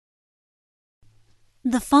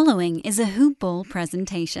The following is a Hoop Ball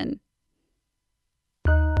presentation.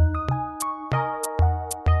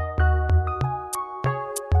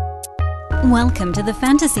 Welcome to the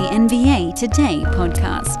Fantasy NBA Today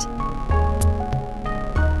podcast.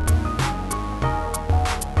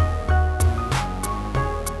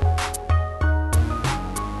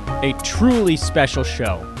 A truly special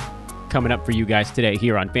show coming up for you guys today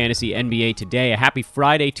here on Fantasy NBA Today. A happy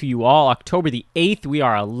Friday to you all. October the 8th. We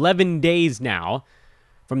are 11 days now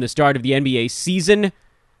from the start of the NBA season,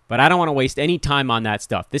 but I don't want to waste any time on that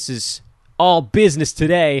stuff. This is all business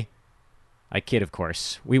today. I kid, of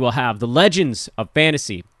course. We will have the legends of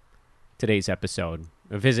fantasy today's episode.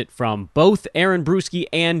 A visit from both Aaron Bruski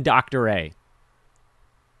and Dr. A.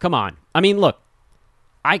 Come on. I mean, look,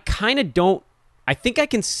 I think I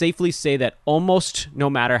can safely say that almost no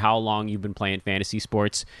matter how long you've been playing fantasy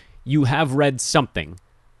sports, you have read something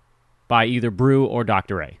by either Brew or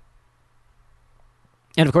Dr. A.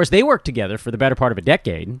 And, of course, they worked together for the better part of a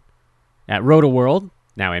decade at RotoWorld,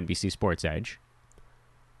 now NBC Sports Edge.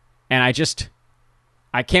 And I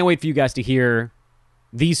can't wait for you guys to hear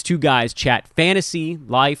these two guys chat fantasy,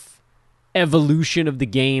 life, evolution of the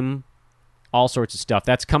game, all sorts of stuff.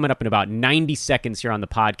 That's coming up in about 90 seconds here on the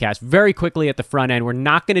podcast. Very quickly at the front end, we're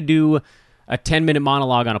not going to do a 10-minute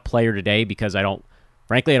monologue on a player today because I don't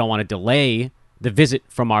want to delay the visit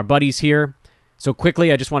from our buddies here. So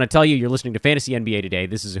quickly, I just want to tell you, you're listening to Fantasy NBA Today.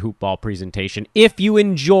 This is a Hoop Ball presentation. If you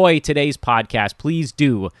enjoy today's podcast, please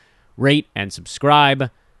do rate and subscribe. It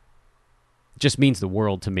just means the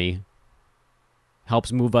world to me.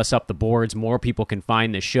 Helps move us up the boards. More people can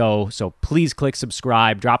find the show. So please click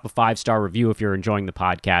subscribe. Drop a 5-star review if you're enjoying the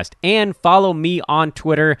podcast. And follow me on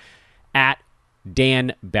Twitter at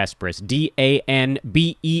Dan Besbris.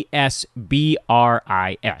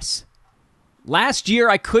 DanBesbris. Last year,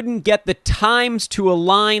 I couldn't get the times to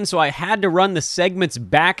align, so I had to run the segments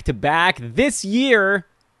back to back. This year,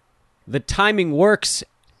 the timing works,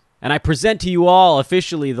 and I present to you all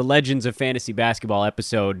officially the Legends of Fantasy Basketball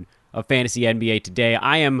episode of Fantasy NBA Today.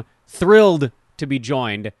 I am thrilled to be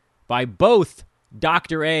joined by both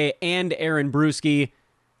Dr. A and Aaron Bruski.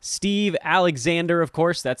 Steve Alexander, of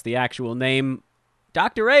course, that's the actual name.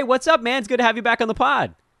 Dr. A, what's up, man? It's good to have you back on the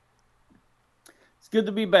pod. It's good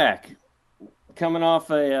to be back. Coming off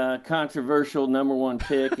a controversial number one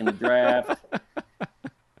pick in the draft.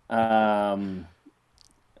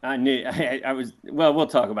 We'll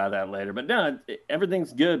talk about that later. But no,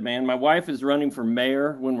 everything's good, man. My wife is running for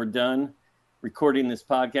mayor when we're done recording this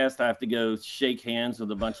podcast. I have to go shake hands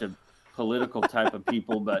with a bunch of political type of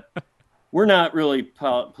people, but we're not really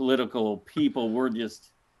political people. We're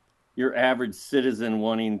just your average citizen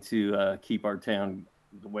wanting to keep our town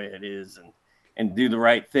the way it is and do the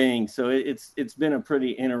right thing. So it's been a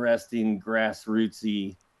pretty interesting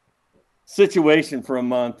grassrootsy situation for a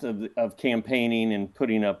month of campaigning and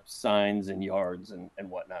putting up signs and yards and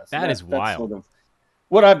whatnot. So that's wild. That's sort of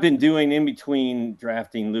what I've been doing in between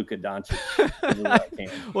drafting Luka Doncic.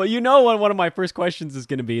 Well, you know what one of my first questions is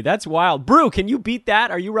going to be. That's wild. Brew, can you beat that?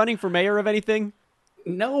 Are you running for mayor of anything?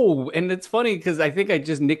 No, and it's funny because I think I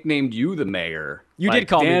just nicknamed you the mayor. You did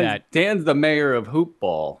call me that. Dan's the mayor of Hoop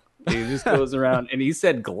Ball. He just goes around and he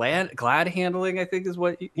said glad handling, I think is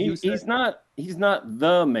what he said. He's not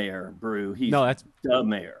the mayor, Brew. That's the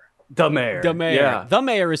mayor. The mayor. Yeah. The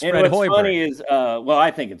mayor is Fred Hoiberg. What's funny is,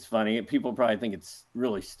 I think it's funny. People probably think it's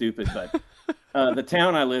really stupid, but the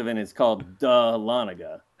town I live in is called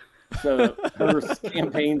Dahlonega. So her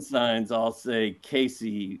campaign signs all say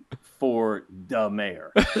Casey for the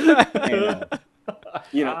mayor. And,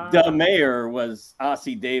 the mayor was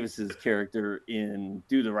Ossie Davis's character in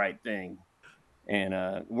Do the Right Thing.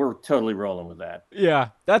 And we're totally rolling with that. Yeah,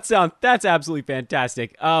 that's absolutely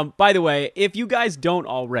fantastic. By the way, if you guys don't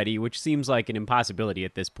already, which seems like an impossibility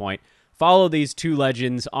at this point, follow these two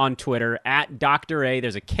legends on Twitter at Dr. A.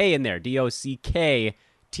 There's a K in there, DOCKTORA.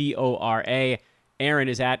 Aaron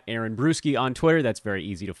is at Aaron Bruski on Twitter. That's very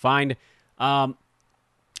easy to find. Doc,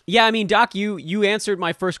 you answered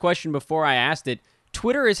my first question before I asked it.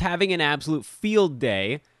 Twitter is having an absolute field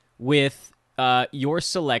day with your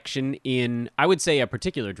selection in, I would say, a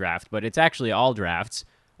particular draft, but it's actually all drafts,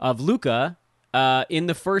 of Luka in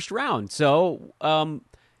the first round. So,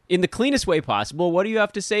 in the cleanest way possible, what do you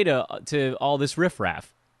have to say to all this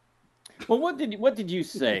riffraff? Well, what did you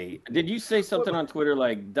say? Did you say something on Twitter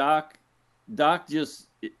like Doc's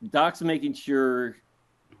making sure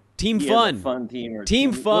Team Fun. Fun team or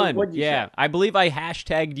Team Fun. What'd you say? I believe I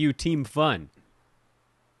hashtagged you Team Fun.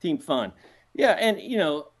 Team Fun. Yeah, and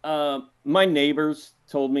my neighbors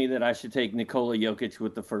told me that I should take Nikola Jokic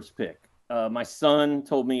with the first pick. My son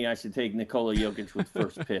told me I should take Nikola Jokic with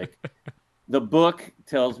first pick. The book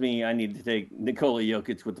tells me I need to take Nikola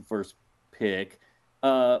Jokic with the first pick.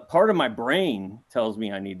 Part of my brain tells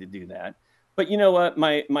me I need to do that. But you know what?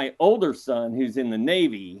 My older son, who's in the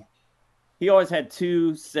Navy, he always had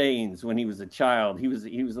two sayings when he was a child. He was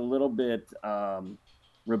a little bit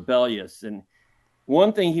rebellious, and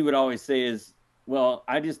one thing he would always say is, "Well,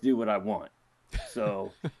 I just do what I want."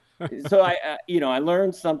 So I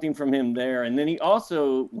learned something from him there. And then he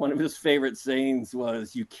also, one of his favorite sayings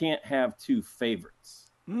was, "You can't have two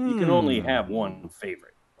favorites. You can only have one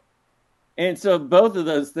favorite." And so both of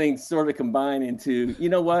those things sort of combine into, you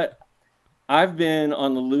know what? I've been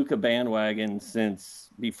on the Luka bandwagon since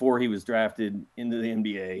before he was drafted into the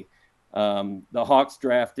NBA. The Hawks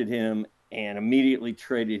drafted him and immediately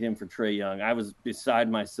traded him for Trae Young. I was beside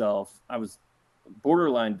myself. I was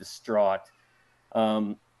borderline distraught.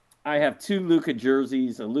 I have two Luka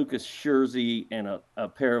jerseys, a Luka jersey and a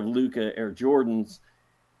pair of Luka Air Jordans.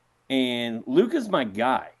 And Luka's my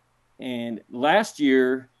guy. And last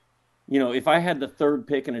year, if I had the third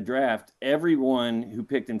pick in a draft, everyone who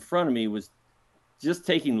picked in front of me was just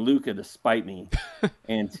taking Luka to spite me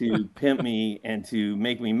and to pimp me and to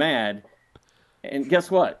make me mad. And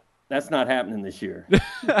guess what? That's not happening this year.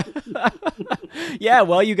 Yeah,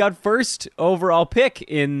 well, you got first overall pick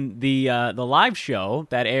in the live show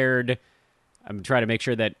that aired. I'm trying to make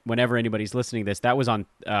sure that whenever anybody's listening to this, that was on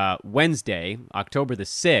Wednesday, October the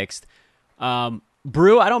 6th.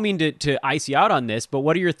 Brew, I don't mean to ice you out on this, but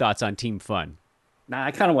what are your thoughts on Team Fun? Nah,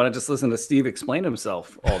 I kind of want to just listen to Steve explain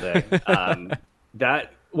himself all day.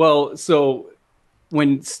 So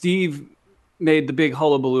when Steve made the big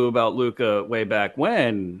hullabaloo about Luka way back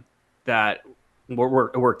when, that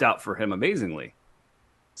worked out for him amazingly.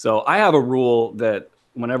 So I have a rule that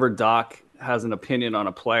whenever Doc has an opinion on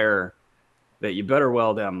a player, that you better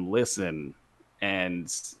well damn listen. And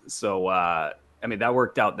so, that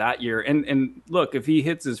worked out that year. And look, if he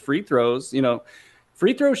hits his free throws,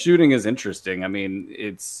 free throw shooting is interesting. I mean,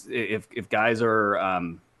 it's if guys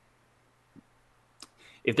are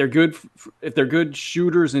if they're good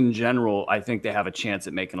shooters in general, I think they have a chance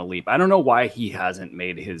at making a leap. I don't know why he hasn't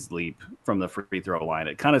made his leap from the free throw line.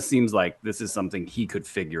 It kind of seems like this is something he could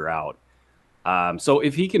figure out. So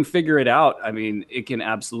if he can figure it out, it can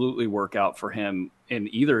absolutely work out for him in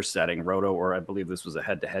either setting, Roto, or I believe this was a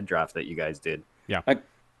head-to-head draft that you guys did. Yeah. I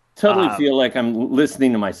totally feel like I'm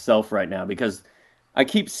listening to myself right now because I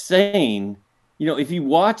keep saying, if you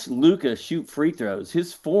watch Luka shoot free throws,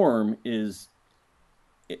 his form is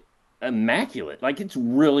immaculate. Like, it's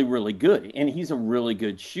really, really good. And he's a really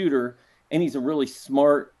good shooter, and he's a really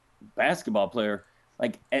smart basketball player.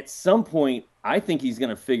 Like, at some point, I think he's going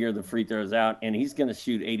to figure the free throws out, and he's going to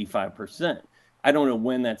shoot 85%. I don't know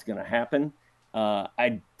when that's going to happen.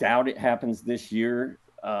 I doubt it happens this year.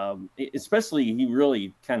 Especially, he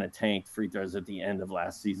really kind of tanked free throws at the end of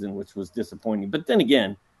last season, which was disappointing. But then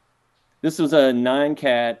again, this was a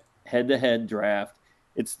 9-cat head-to-head draft.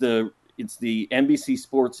 It's the NBC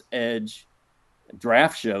Sports Edge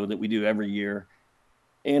draft show that we do every year.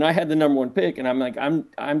 And I had the number one pick, and I'm like,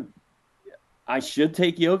 I should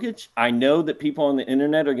take Jokic. I know that people on the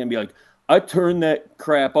internet are going to be like, I turned that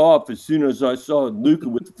crap off as soon as I saw Luka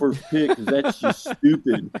with the first pick because that's just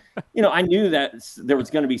stupid. I knew that there was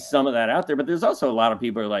going to be some of that out there, but there's also a lot of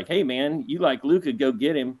people who are like, hey, man, you like Luka, go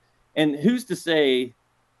get him. And who's to say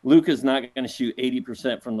Luka's not going to shoot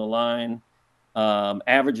 80% from the line,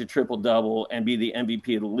 average a triple-double, and be the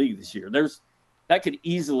MVP of the league this year? That could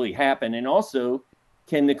easily happen. And also,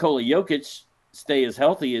 can Nikola Jokic stay as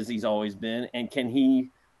healthy as he's always been, and can he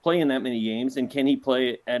play in that many games, and can he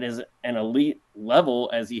play at an elite level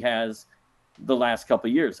as he has the last couple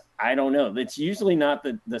of years? I don't know. It's usually not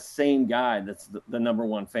the same guy that's the number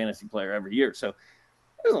one fantasy player every year. So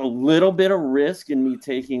there's a little bit of risk in me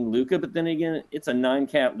taking Luka, but then again, it's a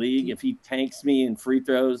 9-cat league. If he tanks me in free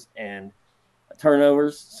throws and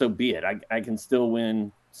turnovers, so be it. I can still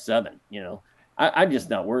win 7. I'm just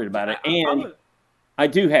not worried about it. And I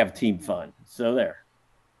do have Team Fun, so there.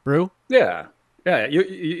 Brew? Yeah.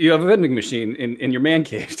 You have a vending machine in your man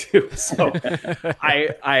cave too. So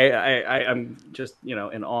I'm just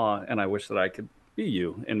in awe, and I wish that I could be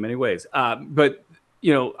you in many ways. But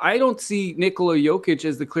I don't see Nikola Jokic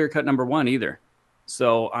as the clear-cut number one either.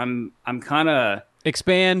 So I'm kind of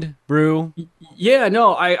expand, Brew. Yeah,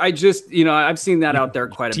 no, I just I've seen that out there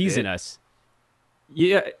quite a bit. Teasing us.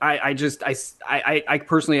 Yeah, I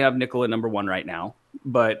personally have Nikola number one right now,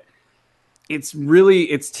 but it's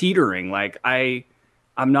teetering. Like I'm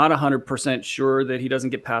not 100% sure that he doesn't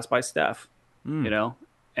get passed by Steph,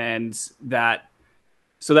 and that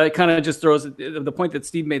kind of just throws the point that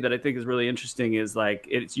Steve made that I think is really interesting is like,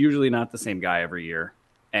 it's usually not the same guy every year.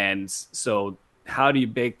 And so how do you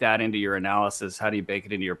bake that into your analysis? How do you bake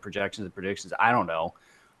it into your projections and predictions? I don't know.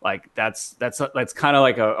 Like that's kind of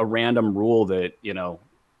like a random rule that,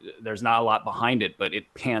 there's not a lot behind it, but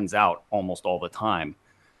it pans out almost all the time.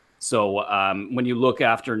 So when you look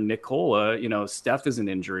after Nikola, Steph is an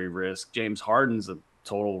injury risk. James Harden's a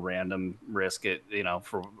total random risk,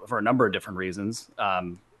 for a number of different reasons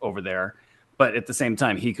over there. But at the same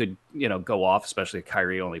time, he could, go off, especially if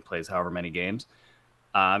Kyrie only plays however many games.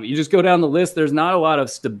 You just go down the list. There's not a lot of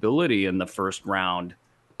stability in the first round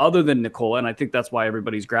other than Nikola. And I think that's why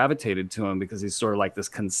everybody's gravitated to him, because he's sort of like this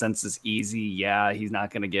consensus easy. Yeah, he's not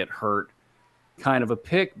going to get hurt kind of a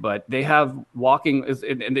pick, but they have walking.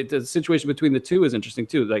 And the situation between the two is interesting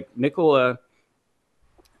too. Like Nikola,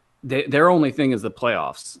 their only thing is the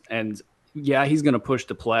playoffs. And yeah, he's going to push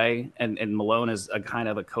to play. And Malone is a kind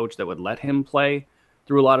of a coach that would let him play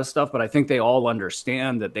through a lot of stuff. But I think they all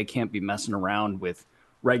understand that they can't be messing around with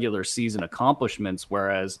regular season accomplishments.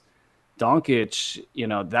 Whereas Doncic,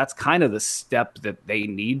 that's kind of the step that they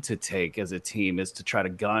need to take as a team, is to try to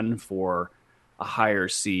gun for a higher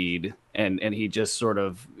seed. And he just sort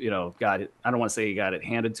of, got it. I don't want to say he got it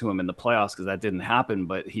handed to him in the playoffs, because that didn't happen,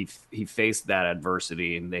 but he faced that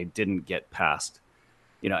adversity and they didn't get past,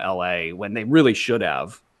 LA when they really should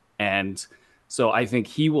have. And so I think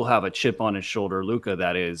he will have a chip on his shoulder, Luka,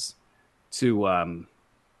 that is to,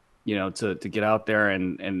 to get out there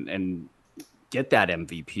and get that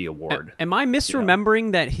MVP award. Am I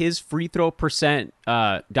misremembering that his free throw percent,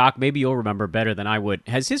 Doc, maybe you'll remember better than I would.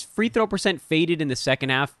 Has his free throw percent faded in the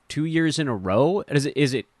second half 2 years in a row?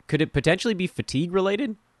 Could it potentially be fatigue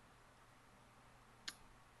related?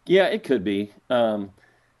 Yeah, it could be.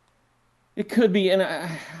 It could be. And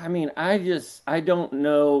I don't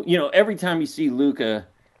know, every time you see Luka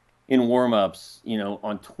in warm-ups,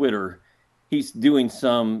 on Twitter, he's doing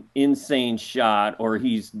some insane shot, or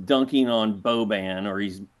he's dunking on Boban, or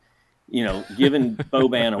he's, giving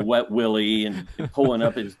Boban a wet willy and pulling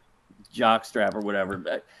up his jock strap or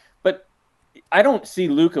whatever. But I don't see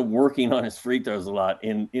Luka working on his free throws a lot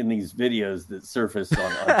in these videos that surface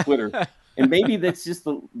on Twitter. And maybe that's just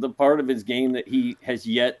the part of his game that he has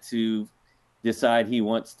yet to decide he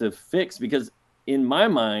wants to fix. Because in my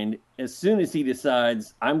mind, as soon as he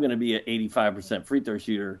decides I'm going to be an 85% free throw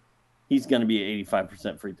shooter, he's going to be an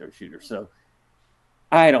 85% free throw shooter. So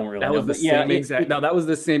I don't really know. That was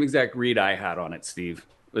the same exact read I had on it, Steve,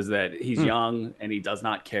 was that he's young and he does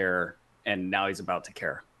not care, and now he's about to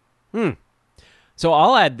care. So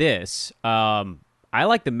I'll add this. I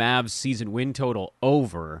like the Mavs season win total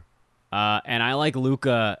over, and I like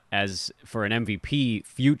Luka as for an MVP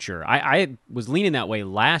future. I was leaning that way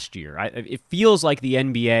last year. It feels like the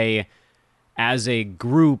NBA as a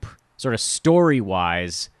group, sort of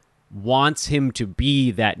story-wise, wants him to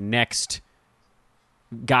be that next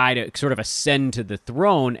guy to sort of ascend to the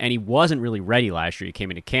throne, and he wasn't really ready last year. He came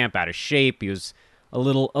into camp out of shape. He was a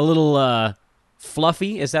little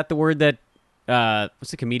fluffy. Is that the word that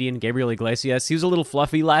what's the comedian Gabriel Iglesias? He was a little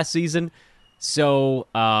fluffy last season. So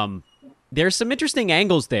there's some interesting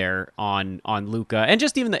angles there on Luka, and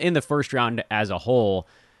just even in the first round as a whole.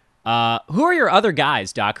 Who are your other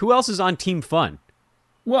guys, Doc? Who else is on Team Fun?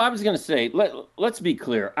 Well, I was going to say, let's be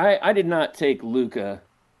clear. I did not take Luka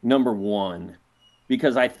number one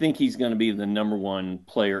because I think he's going to be the number one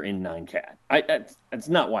player in 9Cat. That's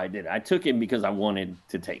not why I did it. I took him because I wanted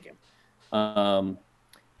to take him. And,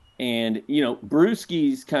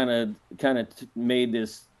 Brewski's kind of made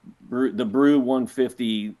this, the Brew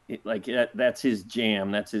 150, like that's his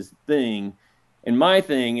jam. That's his thing. And my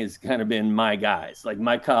thing has kind of been my guys. Like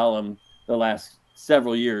my column the last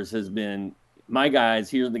several years has been, my guys,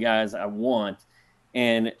 here's the guys I want.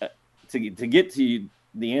 And to get to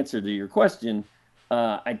the answer to your question,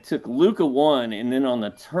 I took Luka 1, and then on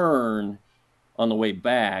the turn, on the way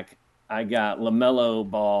back, I got LaMelo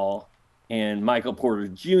Ball and Michael Porter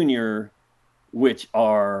Jr., which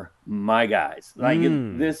are my guys. Like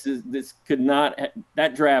that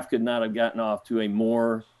draft could not have gotten off to a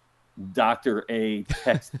more Dr. A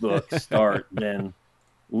textbook start than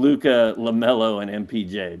Luka, LaMelo, and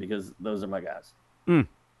MPJ, because those are my guys.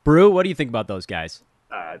 Brew, what do you think about those guys?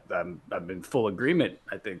 I'm in full agreement.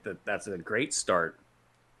 I think that's a great start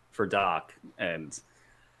for Doc, and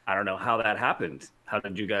I don't know how that happened. How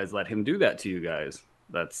did you guys let him do that to you guys?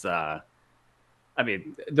 That's,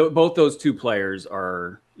 both those two players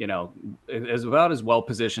are, is about as well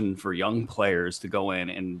positioned for young players to go in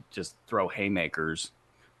and just throw haymakers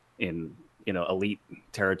in, elite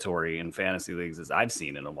territory in fantasy leagues as I've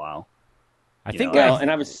seen in a while.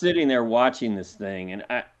 And I was sitting there watching this thing, and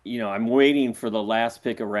I'm waiting for the last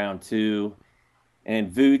pick of round 2,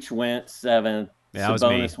 and Vooch went 7th, Yeah, that was me.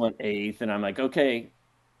 Sabonis went 8th, and I'm like, okay,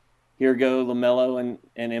 here go LaMelo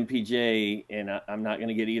and MPJ, and I'm not going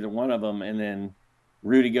to get either one of them. And then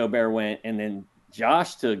Rudy Gobert went, and then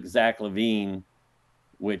Josh took Zach LaVine,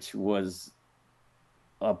 which was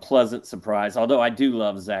a pleasant surprise. Although I do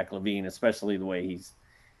love Zach LaVine, especially the way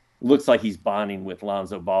looks like he's bonding with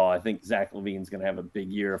Lonzo Ball. I think Zach LaVine's going to have a big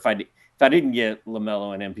year. If I didn't get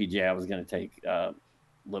LaMelo and MPJ, I was going to take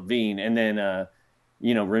LaVine. And then,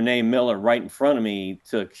 Renee Miller right in front of me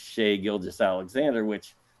took Shai Gilgeous-Alexander,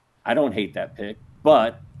 which I don't hate that pick,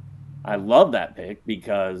 but I love that pick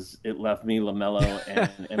because it left me LaMelo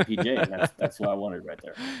and MPJ. That's what I wanted right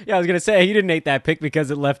there. Yeah, I was going to say, you didn't hate that pick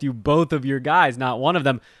because it left you both of your guys, not one of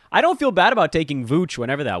them. I don't feel bad about taking Vooch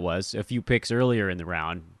whenever that was, a few picks earlier in the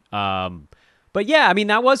round. But yeah, I mean,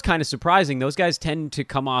 that was kind of surprising. Those guys tend to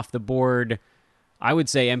come off the board. I would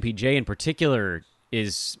say MPJ in particular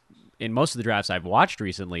is, in most of the drafts I've watched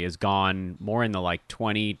recently, has gone more in the like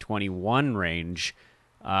 20, 21 range.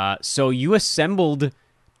 So you assembled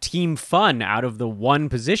team fun out of the one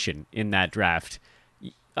position in that draft.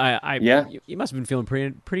 Yeah. You must have been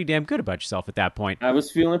feeling pretty damn good about yourself at that point. I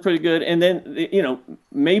was feeling pretty good. And then,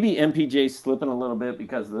 maybe MPJ's slipping a little bit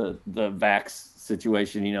because of the vax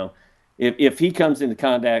situation. If he comes into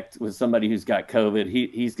contact with somebody who's got COVID,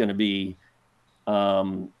 he's going to be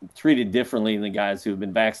treated differently than the guys who have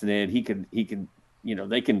been vaccinated. He could,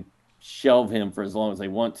 they can shelve him for as long as they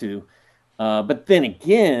want to. But then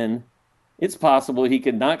again, it's possible he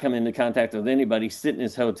could not come into contact with anybody, sit in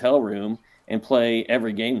his hotel room, and play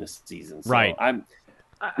every game this season. So right. I'm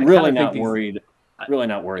really not worried. Really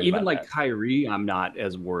not worried. Even about like that. Kyrie, I'm not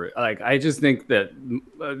as worried. Like, I just think that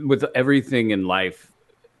with everything in life,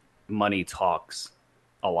 money talks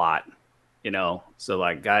a lot, So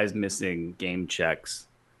like guys missing game checks.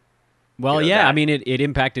 Well, I mean, it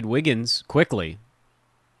impacted Wiggins quickly.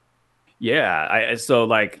 Yeah, I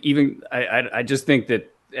just think that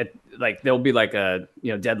there'll be like a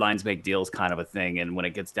deadlines make deals kind of a thing, and when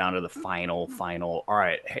it gets down to the final, all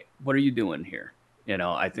right, hey, what are you doing here?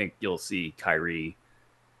 I think you'll see Kyrie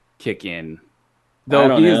kick in. Though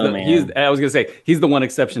I was gonna say he's the one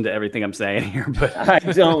exception to everything I'm saying here, but I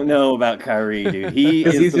don't know about Kyrie, dude. He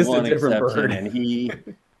is he's the just one a different exception, bird.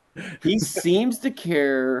 and he seems to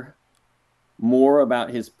care more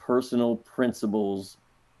about his personal principles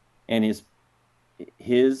and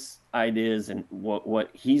his ideas and what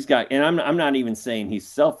he's got. And I'm not even saying he's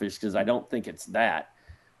selfish, because I don't think it's that,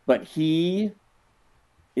 but he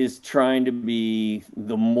is trying to be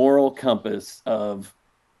the moral compass of,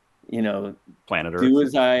 planet Earth. Do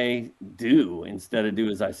as I do instead of do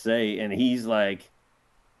as I say. And he's like,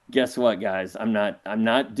 guess what, guys? I'm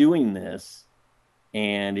not doing this.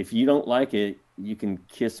 And if you don't like it, you can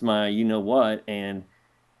kiss my what. And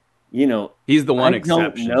he's the one I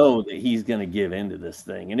exception. don't know that he's going to give into this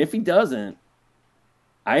thing. And if he doesn't,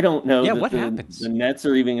 I don't know that what happens? The Nets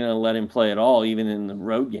are even going to let him play at all, even in the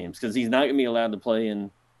road games, because he's not going to be allowed to play in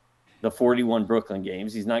the 41 Brooklyn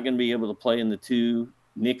games. He's not going to be able to play in the 2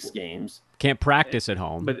 Knicks games. Can't practice at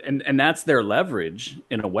home. But and that's their leverage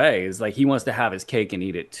in a way, is like he wants to have his cake and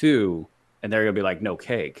eat it too, and they're going to be like, no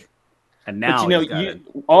cake. And now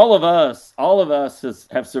all of us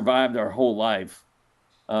have survived our whole life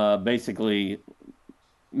basically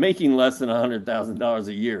making less than $100,000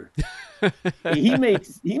 a year. he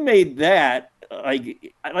made that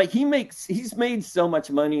he's made so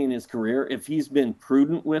much money in his career. If he's been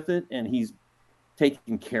prudent with it and he's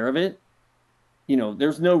taking care of it,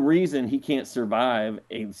 there's no reason he can't survive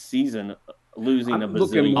a season losing a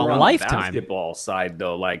looking more a on lifetime. the basketball side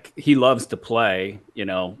though. Like, he loves to play,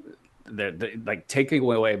 like taking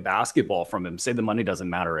away basketball from him, say the money doesn't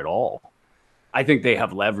matter at all. I think they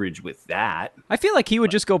have leverage with that. I feel like he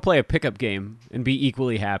would just go play a pickup game and be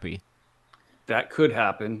equally happy. That could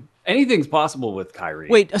happen. Anything's possible with Kyrie.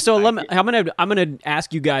 Wait, so I'm gonna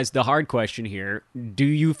ask you guys the hard question here. Do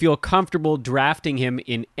you feel comfortable drafting him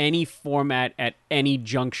in any format at any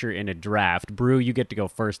juncture in a draft? Brew, you get to go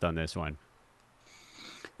first on this one.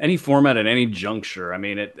 Any format at any juncture. I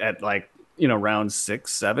mean, at round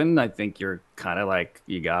 6, 7, I think you're kind of like,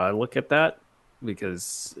 you gotta look at that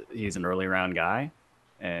because he's an early round guy.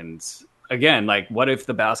 And again, like, what if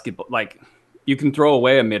the basketball, like, you can throw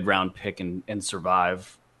away a mid-round pick and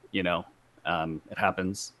survive, it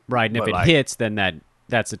happens. Right, and if it hits, then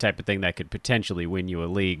that's the type of thing that could potentially win you a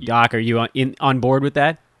league. Doc, are you on board with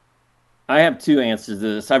that? I have 2 answers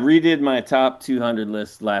to this. I redid my top 200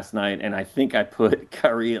 list last night, and I think I put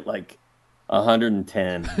Kyrie at like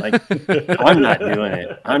 110. Like, I'm not doing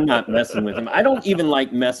it. I'm not messing with him. I don't even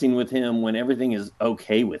like messing with him when everything is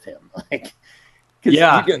okay with him. Like,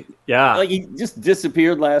 Yeah. Like he just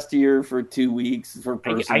disappeared last year for 2 weeks for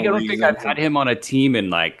personal I don't reasons. think I've had him on a team in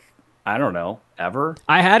like, I don't know, ever.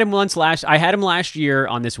 I had him last year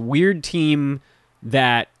on this weird team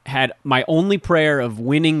that had my only prayer of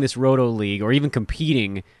winning this Roto League or even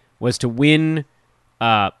competing was to win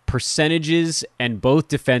percentages and both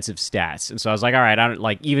defensive stats. And so I was like, all right, I don't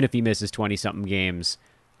like, even if he misses 20 something games,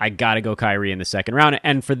 I got to go Kyrie in the second round.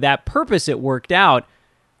 And for that purpose, it worked out.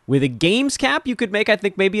 With a games cap, you could make, I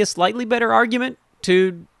think, maybe a slightly better argument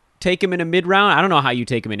to take him in a mid round. I don't know how you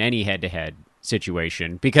take him in any head to head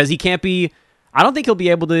situation because he can't be, I don't think he'll be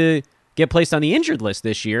able to get placed on the injured list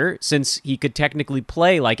this year since he could technically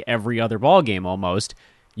play like every other ball game almost.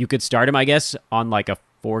 You could start him, I guess, on like a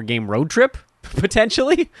 4-game road trip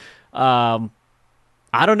potentially. I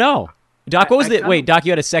don't know. Doc, what was it? Wait, Doc,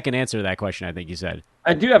 you had a second answer to that question, I think you said.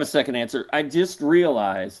 I do have a second answer. I just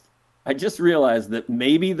realized that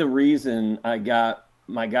maybe the reason I got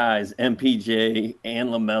my guys MPJ and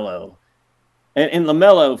LaMelo, and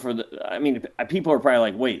LaMelo people are probably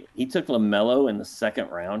like, wait, he took LaMelo in the second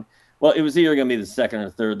round. Well, it was either going to be the second or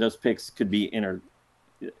third. Those picks could be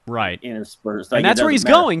interspersed. And that's where he's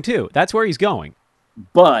going too. That's where he's going.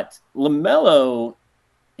 But LaMelo,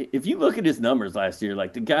 if you look at his numbers last year,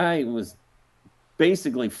 like the guy was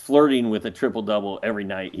basically flirting with a triple-double every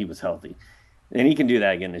night he was healthy. And he can do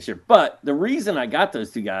that again this year. But the reason I got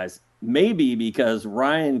those two guys may be because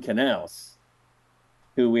Ryan Canals,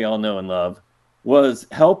 who we all know and love, was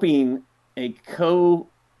helping a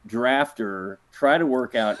co-drafter try to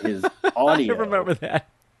work out his audio. I remember that.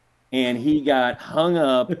 And he got hung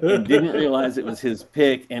up and didn't realize it was his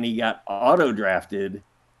pick, and he got auto-drafted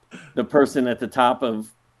the person at the top of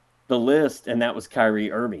the list, and that was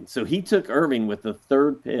Kyrie Irving. So he took Irving with the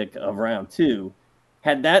third pick of round 2.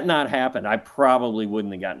 Had that not happened, I probably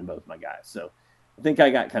wouldn't have gotten both my guys. So I think I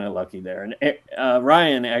got kind of lucky there. And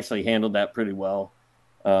Ryan actually handled that pretty well.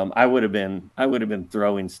 I would have been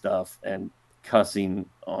throwing stuff and cussing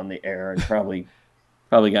on the air and probably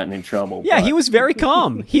gotten in trouble. Yeah, he was very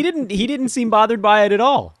calm. He didn't seem bothered by it at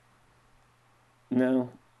all. No.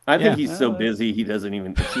 I think he's so busy he doesn't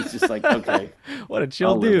even. He's just like, okay, what a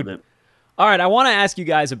chill dude. All right, I want to ask you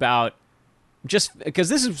guys about, just because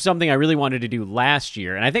this is something I really wanted to do last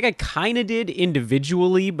year, and I think I kind of did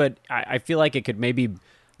individually, but I feel like it could maybe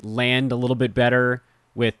land a little bit better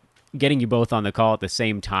with getting you both on the call at the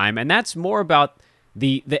same time, and that's more about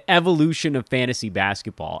the evolution of fantasy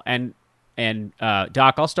basketball. And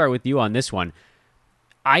Doc, I'll start with you on this one.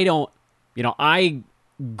 I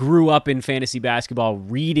grew up in fantasy basketball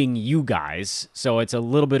reading you guys, so it's a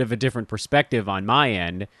little bit of a different perspective on my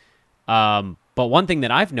end. But one thing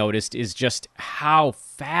that I've noticed is just how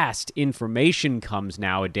fast information comes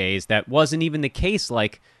nowadays. That wasn't even the case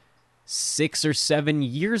like 6 or 7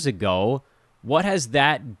 years ago. What has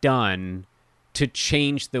that done to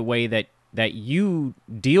change the way that you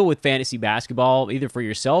deal with fantasy basketball, either for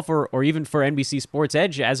yourself or even for NBC Sports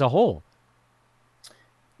Edge as a whole?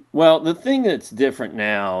 Well, the thing that's different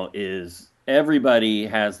now is everybody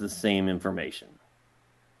has the same information.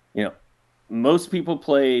 Most people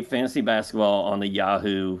play fantasy basketball on the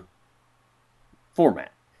Yahoo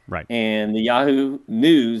format. Right. And the Yahoo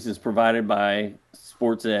News is provided by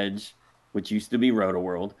Sports Edge, which used to be Roto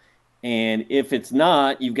World. And if it's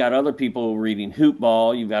not, you've got other people reading Hoop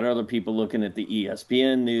Ball. You've got other people looking at the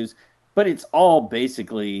ESPN news. But it's all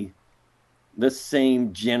basically the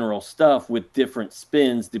same general stuff with different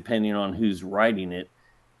spins depending on who's writing it.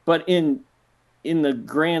 But in the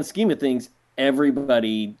grand scheme of things,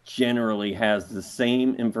 everybody generally has the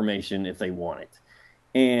same information if they want it.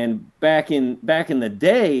 And back in the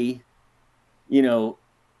day,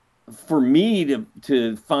 for me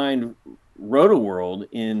to find Roto World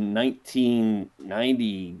in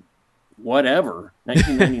 1990,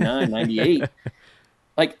 1999, 98,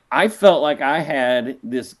 like I felt like I had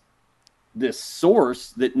this source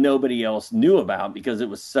that nobody else knew about because it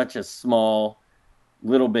was such a small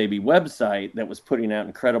little baby website that was putting out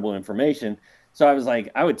incredible information. So I was like,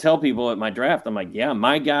 I would tell people at my draft, I'm like, yeah,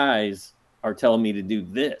 my guys are telling me to do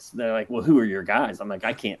this. They're like, well, who are your guys? I'm like,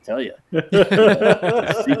 I can't tell you. It's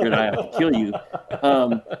a secret, I have to kill you.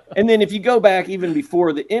 And then if you go back even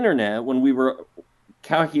before the internet, when we were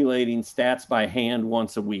calculating stats by hand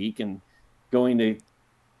once a week and going to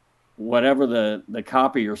whatever the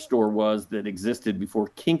copier store was that existed before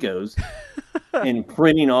Kinko's and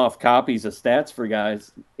printing off copies of stats for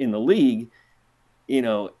guys in the league,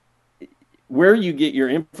 where you get your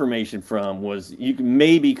information from was you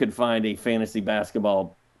maybe could find a fantasy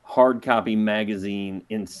basketball hard copy magazine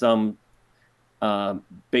in some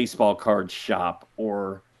baseball card shop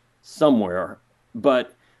or somewhere.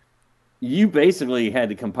 But you basically had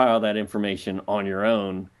to compile that information on your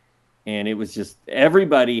own. And it was just,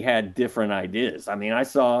 everybody had different ideas. I mean, I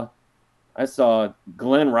saw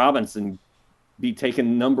Glenn Robinson be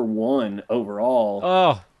taken number 1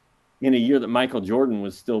 overall in a year that Michael Jordan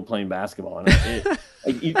was still playing basketball. And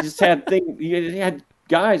you just had you had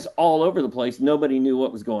guys all over the place. Nobody knew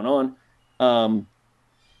what was going on.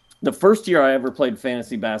 The first year I ever played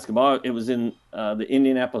fantasy basketball, it was in the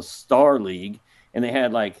Indianapolis Star League, and they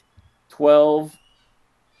had like 12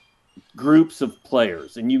 groups of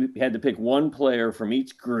players, and you had to pick one player from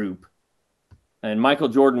each group. And Michael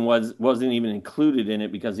Jordan wasn't even included in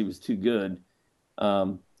it because he was too good.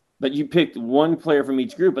 But you picked one player from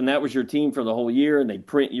each group, and that was your team for the whole year, and they'd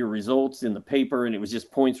print your results in the paper, and it was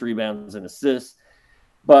just points, rebounds, and assists.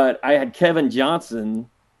 But I had Kevin Johnson,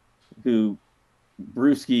 who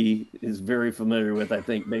Brewski is very familiar with, I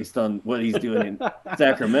think, based on what he's doing in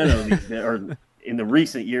Sacramento or in the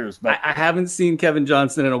recent years. But I haven't seen Kevin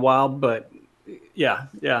Johnson in a while, but yeah,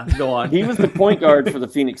 go on. He was the point guard for the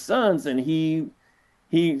Phoenix Suns, and he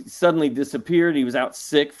suddenly disappeared. He was out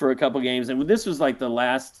sick for a couple games, and this was like the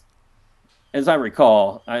last, as I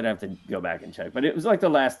recall, I'd have to go back and check, but it was like the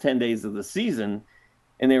last 10 days of the season,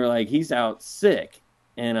 and they were like, he's out sick.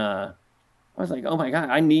 And I was like, oh my God,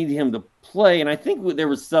 I need him to play. And I think there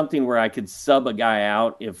was something where I could sub a guy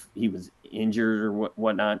out if he was injured or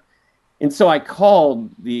whatnot. And so I called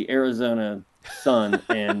the Arizona Sun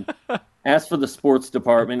and asked for the sports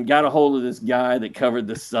department, got a hold of this guy that covered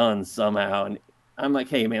the Sun somehow. And I'm like,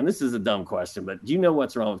 hey, man, this is a dumb question, but do you know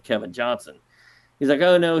what's wrong with Kevin Johnson? He's like,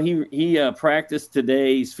 oh, no, he practiced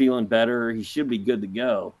today. He's feeling better. He should be good to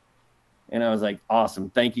go. And I was like, awesome.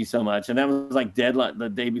 Thank you so much. And that was like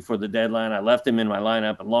the day before the deadline. I left him in my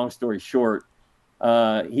lineup. And long story short,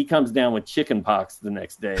 he comes down with chicken pox the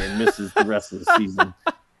next day and misses the rest of the season.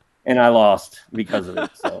 And I lost because of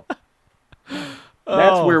it. So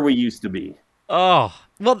that's where we used to be. Oh,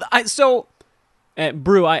 well,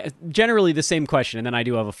 Brew, I generally the same question, and then I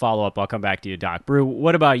do have a follow-up. I'll come back to you, Doc. Brew,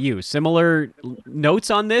 what about you? Similar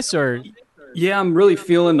notes on this, or? Yeah, I'm really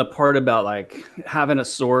feeling the part about like having a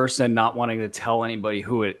source and not wanting to tell anybody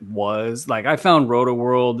who it was. Like I found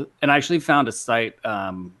RotoWorld, and I actually found a site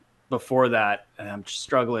before that, and I'm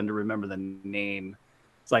struggling to remember the name.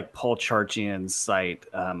 It's like Paul Charchian's site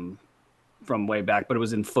from way back, but it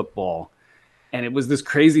was in football. And it was this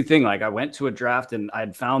crazy thing. Like I went to a draft and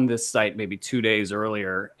I'd found this site maybe 2 days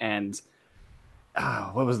earlier. And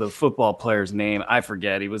what was the football player's name? I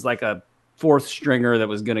forget. He was like a fourth stringer that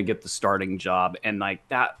was going to get the starting job. And like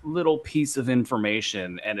that little piece of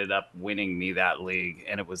information ended up winning me that league.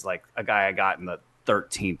 And it was like a guy I got in the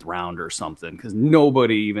 13th round or something, because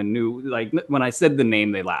nobody even knew. Like when I said the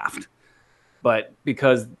name, they laughed. But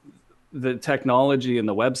because the technology and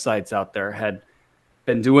the websites out there had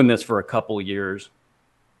been doing this for a couple years,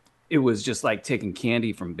 it was just like taking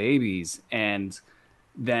candy from babies. And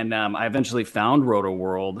then I eventually found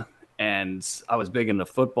RotoWorld, and I was big into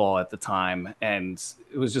football at the time, and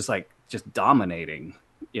it was just dominating,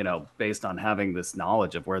 based on having this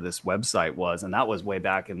knowledge of where this website was. And that was way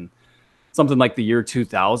back in something like the year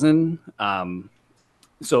 2000.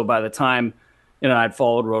 So by the time, I'd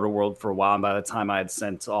followed RotoWorld for a while, and by the time I had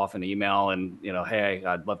sent off an email and, hey,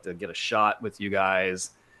 I'd love to get a shot with you guys,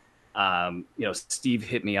 Steve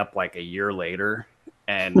hit me up like a year later,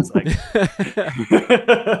 and it's like,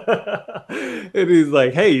 and he's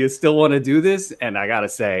like, hey, you still want to do this? And I gotta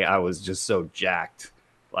say, I was just so jacked.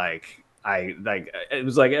 It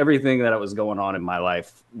was like everything that was going on in my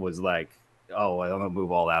life was like, oh, I'm gonna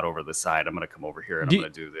move all that over the side. I'm gonna come over here and I'm gonna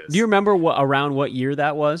do this. Do you remember around what year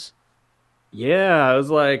that was? Yeah, it was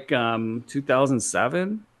like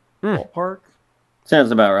 2007 ballpark.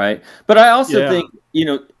 Sounds about right. But I also think,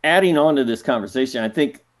 adding on to this conversation, I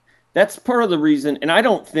think that's part of the reason, and I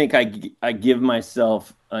don't think I give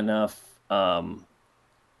myself enough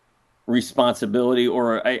responsibility,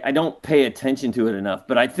 or I don't pay attention to it enough.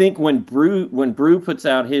 But I think when Brew puts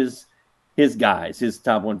out his guys, his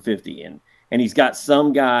top 150, and he's got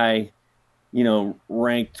some guy,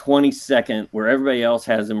 ranked 22nd, where everybody else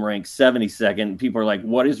has him ranked 72nd. People are like,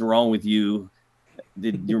 what is wrong with you?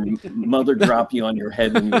 Did your mother drop you on your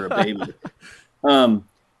head when you were a baby?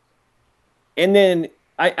 And then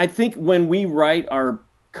I think when we write our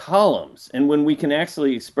columns and when we can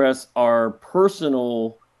actually express our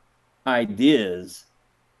personal ideas,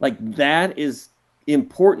 like that is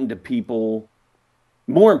important to people,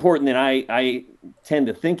 more important than I tend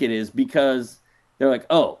to think it is, because they're like,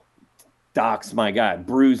 oh, Doc's my guy,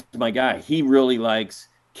 Brew's my guy. He really likes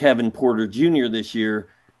Kevin Porter Jr. this year.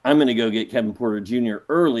 I'm going to go get Kevin Porter Jr.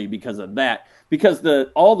 early because of that. Because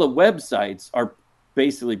all the websites are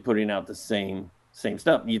basically putting out the same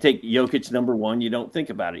stuff. You take Jokic number 1, you don't think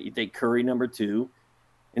about it. You take Curry number 2,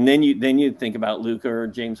 and then you think about Luka or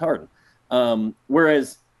James Harden.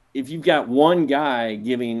 Whereas if you've got one guy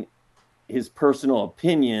giving his personal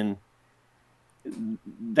opinion,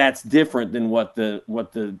 that's different than what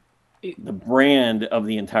the brand of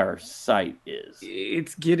the entire site is.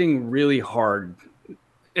 It's getting really hard,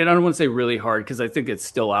 and I don't want to say really hard because I think it's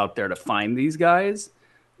still out there to find these guys.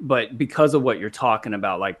 But because of what you're talking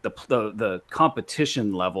about, like the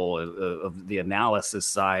competition level of the analysis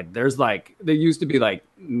side, there used to be like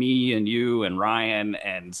me and you and Ryan,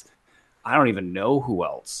 and I don't even know who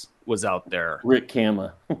else was out there. Rick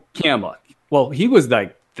Kama. Well, he was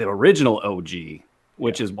like the original OG,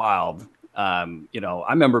 which is wild. I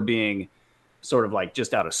remember being sort of like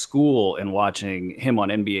just out of school and watching him on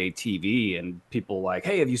NBA TV, and people like,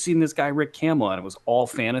 "Hey, have you seen this guy Rick Kama?" And it was all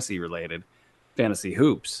fantasy related. Fantasy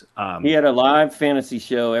hoops. He had a live fantasy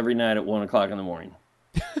show every night at 1:00 in the morning,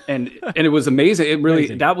 and it was amazing.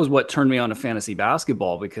 That was what turned me on to fantasy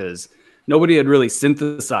basketball, because nobody had really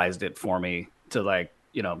synthesized it for me to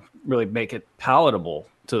really make it palatable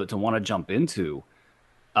to want to jump into.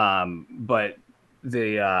 But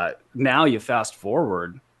now you fast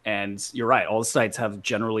forward, and you're right. All the sites have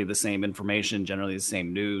generally the same information, generally the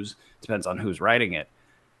same news. Depends on who's writing it,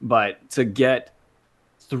 but to get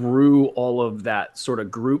through all of that sort of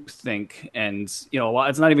group think, and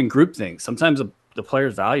it's not even group think. Sometimes the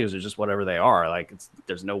players' values are just whatever they are. Like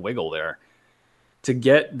there's no wiggle there. To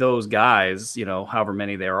get those guys, however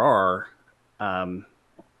many there are,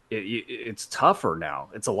 it's tougher now.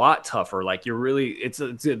 It's a lot tougher. Like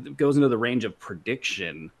it goes into the range of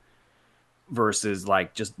prediction versus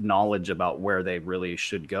like just knowledge about where they really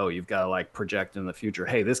should go. You've got to like project in the future.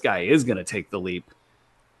 Hey, this guy is going to take the leap.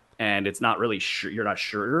 And it's not really sure. You're not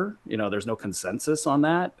sure. There's no consensus on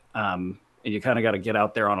that. And you kind of got to get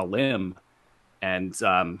out there on a limb, and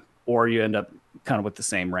or you end up kind of with the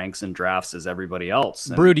same ranks and drafts as everybody else.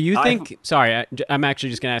 And Brew, do you think? Sorry, I'm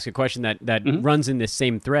actually just going to ask a question that runs in this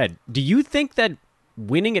same thread. Do you think that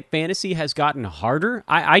winning at fantasy has gotten harder?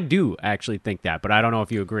 I do actually think that, but I don't know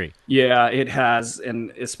if you agree. Yeah, it has,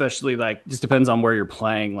 and especially just depends on where you're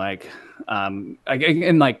playing.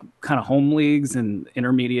 In like kind of home leagues and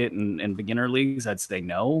intermediate and beginner leagues, I'd say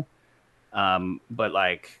no. But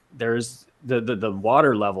there's the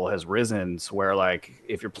water level has risen to where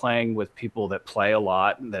if you're playing with people that play a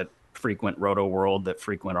lot, that frequent Roto World, that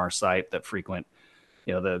frequent our site, that frequent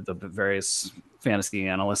the various fantasy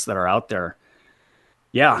analysts that are out there.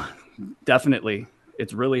 Yeah, definitely.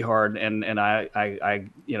 It's really hard. And I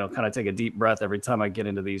kind of take a deep breath every time I get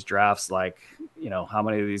into these drafts, how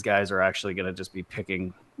many of these guys are actually going to just be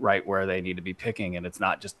picking right where they need to be picking. And it's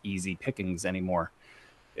not just easy pickings anymore.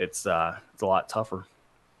 It's a lot tougher.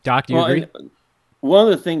 Doc, do you agree? One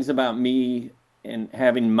of the things about me and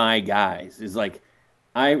having my guys is when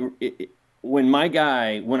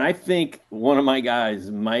I think one of my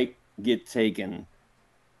guys might get taken,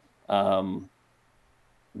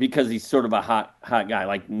 because he's sort of a hot guy,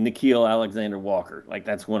 like Nickeil Alexander-Walker.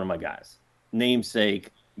 That's one of my guys. Namesake,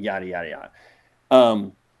 yada, yada, yada.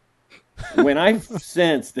 When I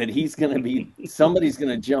sense that somebody's going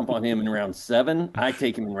to jump on him in round 7, I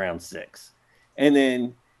take him in round 6. And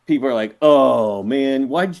then people are like, oh, man,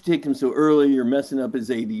 why'd you take him so early? You're messing up his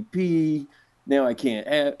ADP. Now I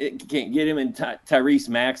can't get him. And Tyrese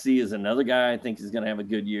Maxey is another guy I think is going to have a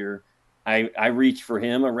good year. I reach for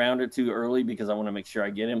him a round or two early because I want to make sure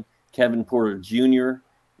I get him. Kevin Porter Jr.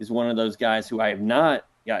 is one of those guys who I have not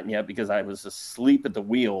gotten yet because I was asleep at the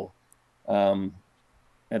wheel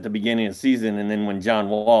at the beginning of the season. And then when John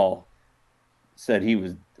Wall said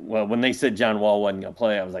when they said John Wall wasn't going to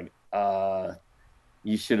play, I was like,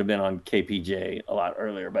 you should have been on KPJ a lot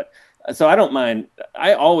earlier. But so I don't mind.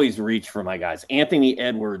 I always reach for my guys. Anthony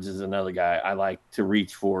Edwards is another guy I like to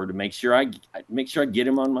reach for to make sure I get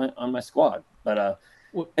him on my squad. But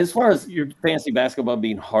as far as your fantasy basketball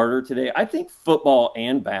being harder today, I think football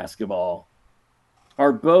and basketball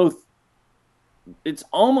are both. It's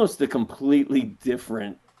almost a completely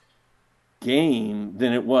different game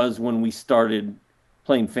than it was when we started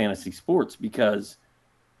playing fantasy sports, because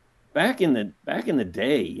back in the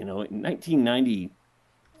day, in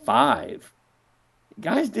 1995,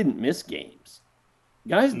 guys didn't miss games.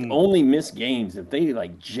 Guys only miss games if they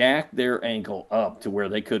jacked their ankle up to where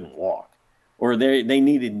they couldn't walk, or they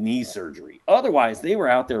needed knee surgery. Otherwise, they were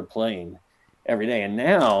out there playing every day. And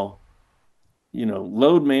now,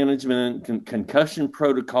 load management, concussion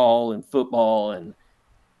protocol in football, and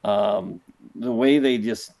the way they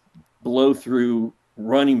just blow through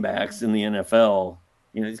running backs in the NFL,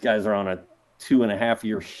 these guys are on a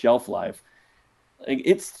 2.5-year shelf life. Like,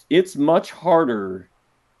 it's much harder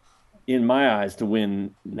in my eyes to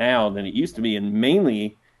win now than it used to be, and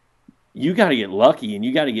mainly you got to get lucky and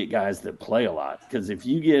you got to get guys that play a lot. Because if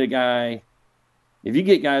you get guys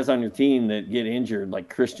on your team that get injured, like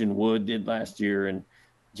Christian Wood did last year, and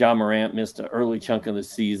John Morant missed an early chunk of the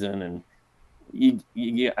season, and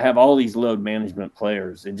you have all these load management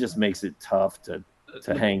players, it just makes it tough to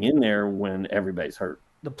hang in there when everybody's hurt.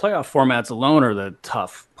 The playoff formats alone are the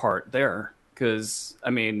tough part there, because I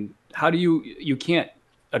mean, how do you can't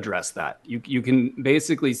address that? You can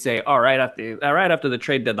basically say, all right, after the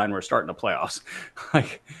trade deadline, we're starting the playoffs,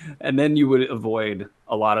 like, and then you would avoid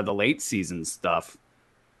a lot of the late season stuff.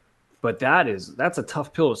 But that's a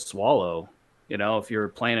tough pill to swallow. You know, if you're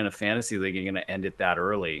playing in a fantasy league, you're going to end it that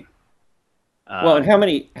early. Well, and how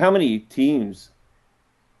many teams,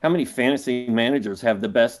 how many fantasy managers have the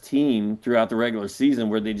best team throughout the regular season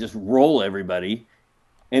where they just roll everybody,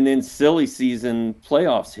 and then silly season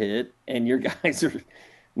playoffs hit and your guys are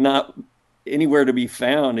not anywhere to be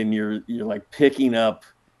found, and you're like picking up,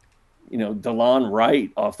 DeLon Wright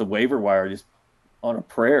off the waiver wire just on a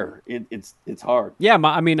prayer. It's hard. Yeah,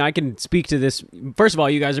 I mean, I can speak to this. First of all,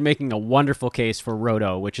 you guys are making a wonderful case for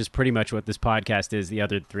Roto, which is pretty much what this podcast is the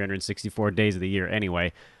other 364 days of the year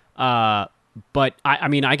anyway. But, I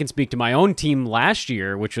mean, I can speak to my own team last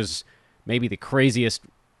year, which was maybe the craziest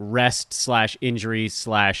rest/injury/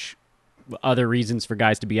 other reasons for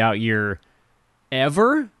guys to be out year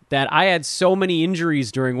ever, that I had so many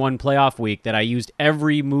injuries during one playoff week that I used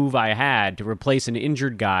every move I had to replace an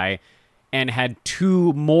injured guy and had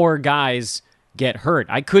two more guys get hurt.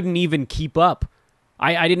 I couldn't even keep up.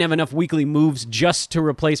 I didn't have enough weekly moves just to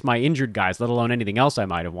replace my injured guys, let alone anything else I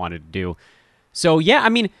might have wanted to do. So, yeah, I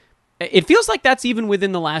mean, it feels like that's even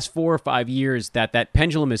within the last 4 or 5 years that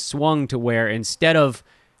pendulum has swung to where instead of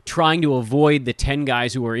trying to avoid the 10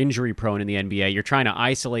 guys who are injury prone in the NBA, you're trying to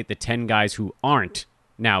isolate the 10 guys who aren't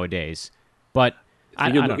nowadays. But so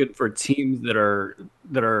you're looking for teams that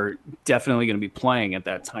are definitely going to be playing at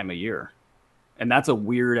that time of year. And that's a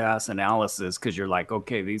weird ass analysis, because you're like,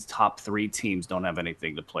 okay, these top 3 teams don't have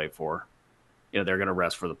anything to play for. They're going to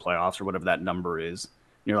rest for the playoffs or whatever that number is. And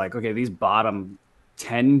you're like, okay, these bottom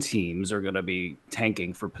 10 teams are going to be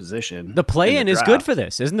tanking for position. The play-in is good for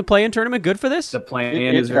this. Isn't the play-in tournament good for this? The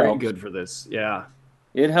play-in is very good for this. Yeah.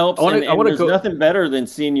 It helps. There's nothing better than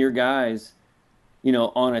seeing your guys,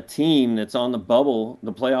 on a team that's on the bubble,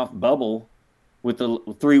 the playoff bubble, with the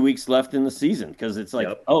 3 weeks left in the season. Because it's like,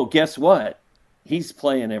 oh, guess what? He's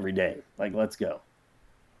playing every day. Like, let's go.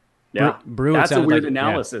 Yeah. That's a weird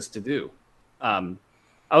analysis to do. I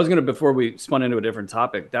was going to, before we spun into a different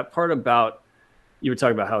topic, that part about, you were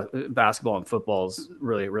talking about how basketball and football is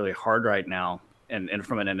really, really hard right now. And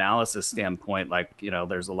from an analysis standpoint, like,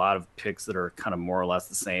 there's a lot of picks that are kind of more or less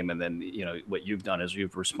the same. And then, what you've done is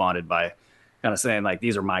you've responded by kind of saying, like,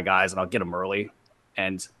 these are my guys and I'll get them early.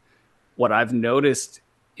 And what I've noticed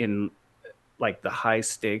in, like, the high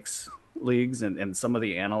stakes leagues and some of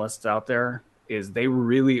the analysts out there is they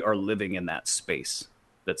really are living in that space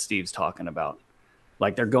that Steve's talking about.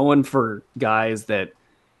 Like, they're going for guys that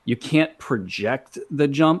you can't project the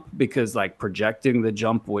jump, because like projecting the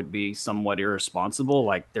jump would be somewhat irresponsible.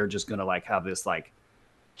 Like, they're just going to like have this like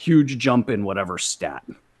huge jump in whatever stat,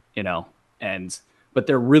 but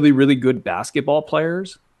they're really, really good basketball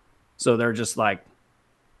players. So they're just like,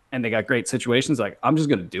 and they got great situations. Like, I'm just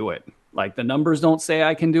going to do it. Like, the numbers don't say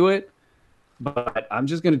I can do it, but I'm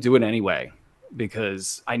just going to do it anyway,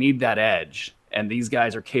 because I need that edge. And these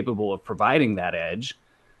guys are capable of providing that edge.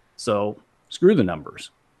 So screw the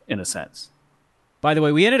numbers, in a sense. By the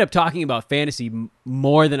way, we ended up talking about fantasy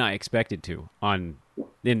more than I expected to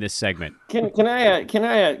in this segment. Can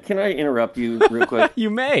I interrupt you real quick? You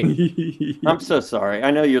may. I'm so sorry.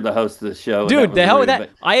 I know you're the host of the show. Dude, the hell with that.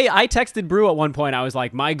 I texted Brew at one point. I was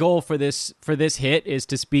like, my goal for this hit is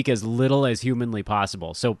to speak as little as humanly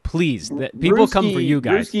possible. So please, people come for you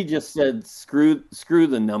guys. Brewski just said, screw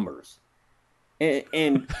the numbers.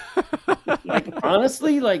 And like,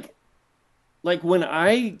 honestly, like when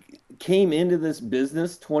I came into this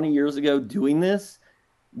business 20 years ago doing this,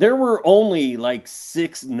 there were only like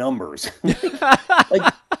 6 numbers.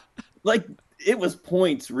 like it was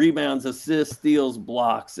points, rebounds, assists, steals,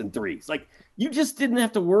 blocks, and threes. Like, you just didn't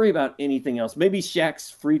have to worry about anything else. Maybe Shaq's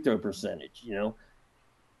free throw percentage,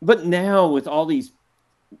 But now with all these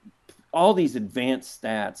advanced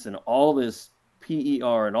stats and all this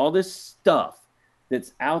PER and all this stuff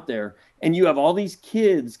that's out there, and you have all these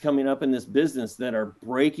kids coming up in this business that are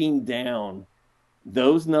breaking down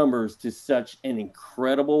those numbers to such an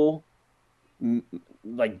incredible,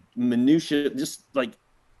 like, minutia, just like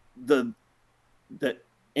the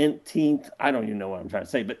 18th. I don't even know what I'm trying to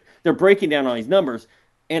say, but they're breaking down all these numbers.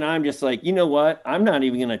 And I'm just like, you know what? I'm not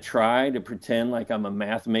even going to try to pretend like I'm a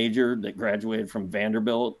math major that graduated from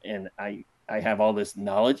Vanderbilt and I have all this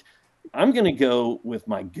knowledge. I'm going to go with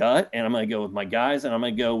my gut, and I'm going to go with my guys, and I'm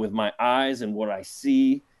going to go with my eyes and what I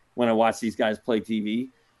see when I watch these guys play TV.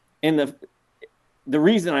 And the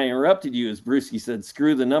reason I interrupted you is Brewski said,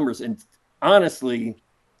 screw the numbers. And honestly,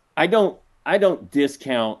 I don't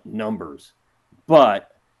discount numbers,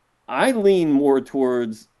 but I lean more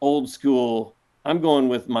towards old school. I'm going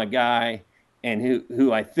with my guy and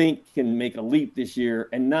who I think can make a leap this year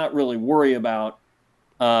and not really worry about,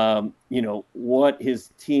 what his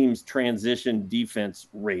team's transition defense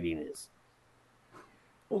rating is.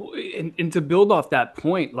 And to build off that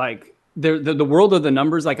point, like the world of the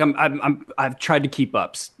numbers, like I've tried to keep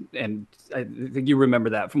up, and I think you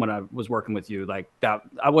remember that from when I was working with you, like that.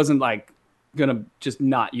 I wasn't like gonna just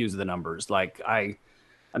not use the numbers. Like I'm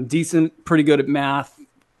decent, pretty good at math.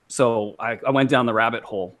 So I went down the rabbit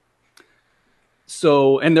hole.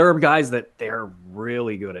 So, and there are guys that they're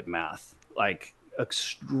really good at math, like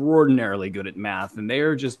extraordinarily good at math. And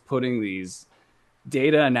they're just putting these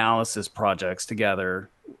data analysis projects together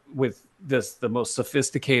with the most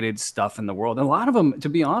sophisticated stuff in the world. And a lot of them, to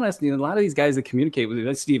be honest, a lot of these guys that communicate with you,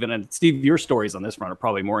 like Steve, your stories on this front are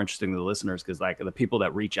probably more interesting to the listeners because like the people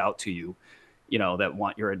that reach out to you, that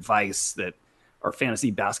want your advice, that are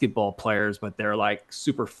fantasy basketball players, but they're like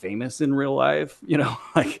super famous in real life,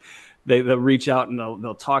 like they'll reach out and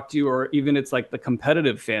they'll talk to you, or even it's like the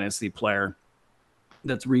competitive fantasy player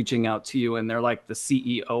that's reaching out to you and they're like the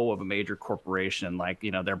CEO of a major corporation. Like,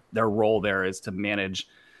 their role there is to manage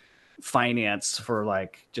finance for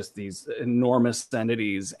like just these enormous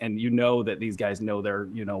entities. And that these guys know their,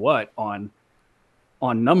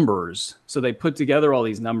 on numbers. So they put together all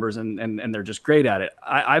these numbers and they're just great at it.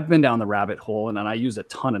 I've been down the rabbit hole and I use a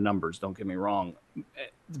ton of numbers, don't get me wrong,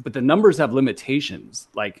 but the numbers have limitations.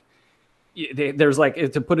 Like there's like,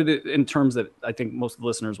 to put it in terms that I think most of the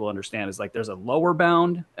listeners will understand, is like there's a lower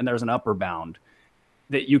bound and there's an upper bound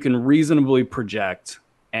that you can reasonably project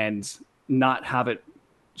and not have it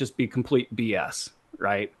just be complete BS,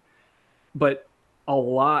 right? But a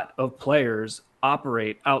lot of players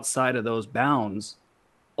operate outside of those bounds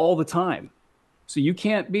all the time. So you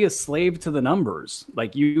can't be a slave to the numbers.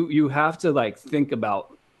 Like you have to like think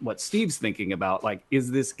about what Steve's thinking about. Like, is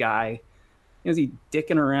this guy, is he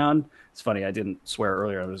dicking around? It's funny. I didn't swear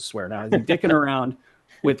earlier. I was swear now. Is he dicking around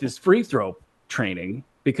with his free throw training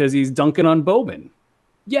because he's dunking on Boban?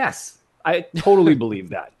 Yes, I totally believe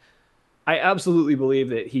that. I absolutely believe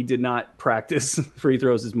that he did not practice free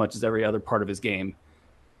throws as much as every other part of his game.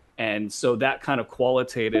 And so that kind of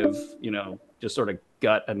qualitative, just sort of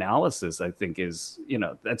gut analysis, I think is,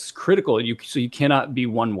 that's critical. So you cannot be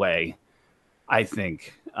one way, I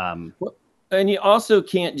think. And you also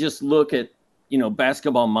can't just look at,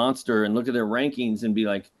 Basketball Monster and look at their rankings and be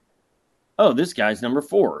like, oh, this guy's number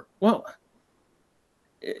 4. Well,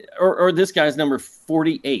 or this guy's number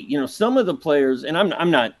 48. Some of the players, and I'm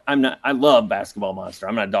not, I love Basketball Monster.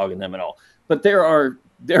 I'm not dogging them at all. But there are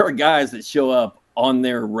guys that show up on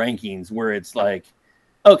their rankings where it's like,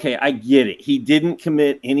 okay, I get it. He didn't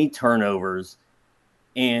commit any turnovers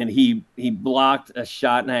and he blocked a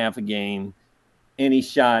shot and a half a game and he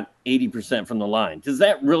shot 80% from the line. Does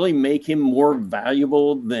that really make him more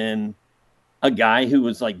valuable than a guy who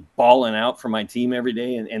was like balling out for my team every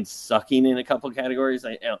day and sucking in a couple of categories?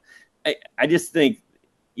 I just think,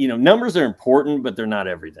 numbers are important, but they're not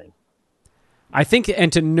everything. I think,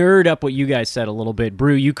 and to nerd up what you guys said a little bit,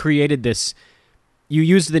 Brew, you created this, you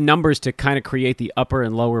used the numbers to kind of create the upper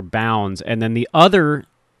and lower bounds. And then the other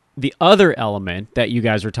element that you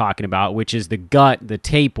guys were talking about, which is the gut, the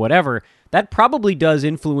tape, whatever, that probably does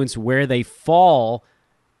influence where they fall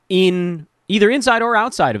in either inside or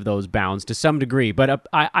outside of those bounds to some degree. But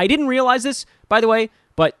I didn't realize this, by the way,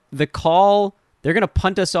 but the call, they're going to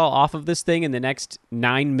punt us all off of this thing in the next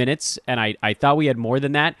 9 minutes, and I thought we had more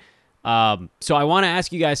than that. So I want to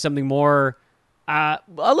ask you guys something more, a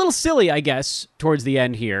little silly, I guess, towards the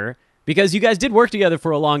end here, because you guys did work together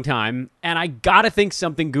for a long time, and I got to think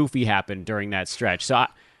something goofy happened during that stretch. So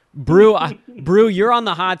Brew, you're on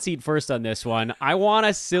the hot seat first on this one. I want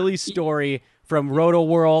a silly story from Roto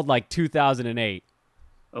World, like 2008.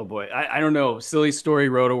 Oh boy, I don't know. Silly story,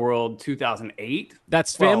 Roto World, 2008.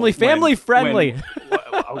 That's family friendly.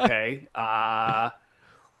 Okay.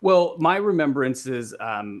 Well, my remembrance is,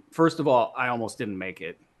 first of all, I almost didn't make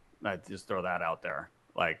it. I just throw that out there.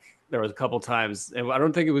 Like there was a couple times, and I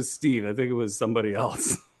don't think it was Steve. I think it was somebody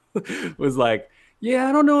else. Was like, yeah,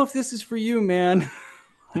 I don't know if this is for you, man.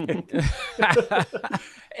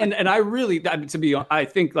 And I really, I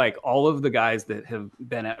think like all of the guys that have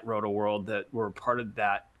been at Roto World that were part of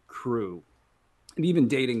that crew, and even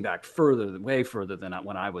dating back further, way further than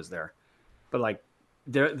when I was there, but like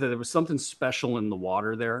there was something special in the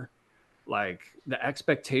water there. Like the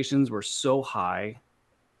expectations were so high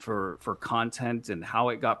for content and how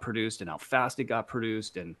it got produced and how fast it got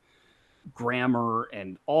produced and grammar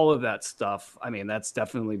and all of that stuff. I mean, that's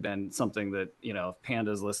definitely been something that, if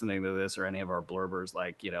Panda's listening to this or any of our blurbers,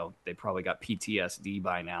 like, they probably got PTSD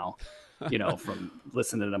by now, from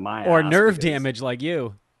listening to my or ass nerve because, damage like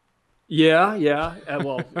you. Yeah.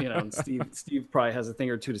 Well, Steve probably has a thing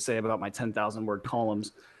or two to say about my 10,000 word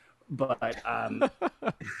columns, but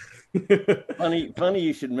funny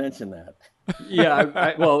you should mention that. Yeah,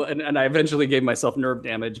 and I eventually gave myself nerve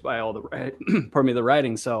damage by all the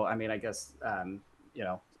writing. So I mean, I guess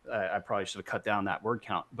I probably should have cut down that word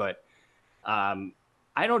count. But I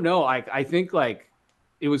don't know. I think like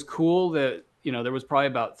it was cool that there was probably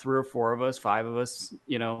about 3 or 4 of us, 5 of us,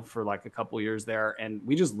 for like a couple of years there, and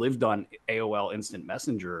we just lived on AOL Instant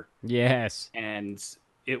Messenger. Yes, and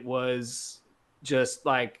it was just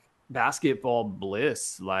like basketball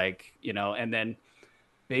bliss, like and then.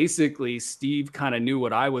 Basically, Steve kind of knew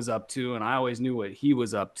what I was up to, and I always knew what he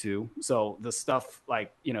was up to. So the stuff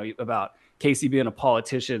like, about Casey being a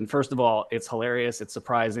politician, first of all, it's hilarious, it's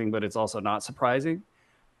surprising, but it's also not surprising.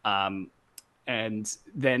 And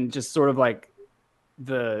then just sort of like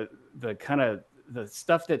the kind of the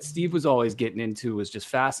stuff that Steve was always getting into was just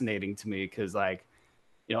fascinating to me because like,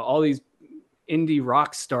 all these indie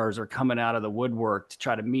rock stars are coming out of the woodwork to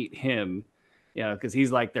try to meet him, because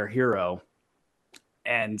he's like their hero.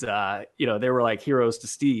 And, they were like heroes to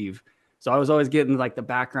Steve. So I was always getting like the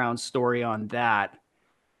background story on that.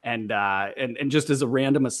 And just as a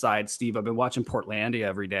random aside, Steve, I've been watching Portlandia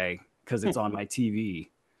every day because it's on my TV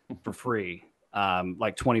for free,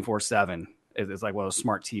 like 24/7. It's like one of those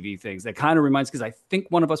smart TV things. That kind of reminds, because I think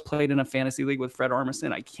one of us played in a fantasy league with Fred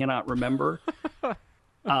Armisen. I cannot remember.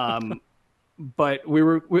 But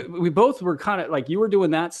we both were kind of like, you were doing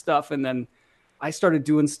that stuff. And then I started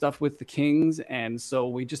doing stuff with the Kings, and so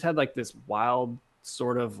we just had like this wild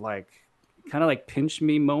sort of like kind of like pinch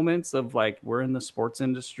me moments of like we're in the sports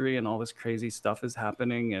industry and all this crazy stuff is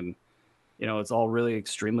happening, and it's all really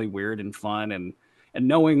extremely weird and fun, and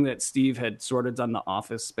knowing that Steve had sort of done the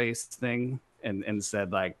Office Space thing and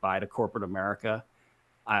said like bye to corporate America,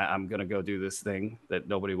 I'm gonna go do this thing that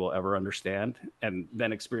nobody will ever understand, and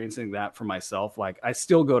then experiencing that for myself. Like I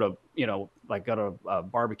still go to go to a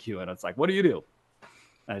barbecue, and it's like, what do you do?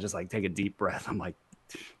 And I just like take a deep breath. I'm like,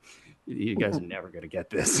 you guys are never gonna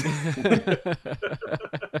get this.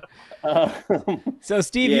 So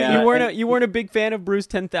Steve, you weren't a big fan of Bruce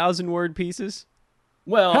 10,000 word pieces?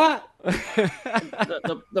 Well,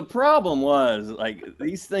 the problem was like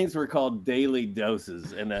these things were called daily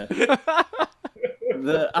doses, and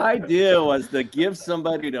the idea was to give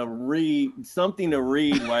somebody something to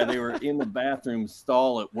read while they were in the bathroom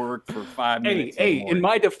stall at work for 5 minutes. Hey, in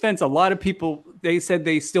my defense, a lot of people, they said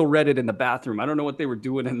they still read it in the bathroom. I don't know what they were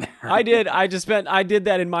doing in there. I did. I did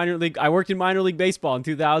that in minor league. I worked in minor league baseball in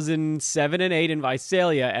 2007 and 8 in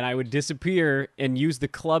Visalia, and I would disappear and use the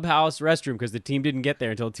clubhouse restroom because the team didn't get there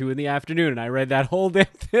until 2 p.m. And I read that whole damn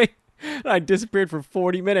thing. And I disappeared for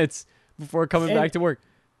 40 minutes before coming back to work.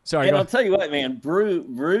 Sorry, and I'll tell you what, man,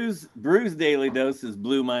 Bruce daily doses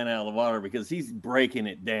blew mine out of the water because he's breaking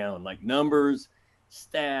it down like numbers,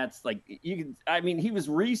 stats. Like he was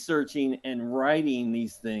researching and writing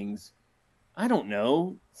these things. I don't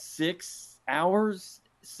know, 6 hours,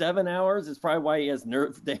 7 hours is probably why he has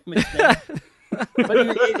nerve damage now.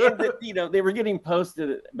 But they were getting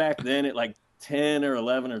posted back then at like 10 or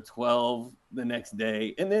 11 or 12 the next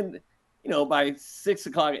day, and then. By 6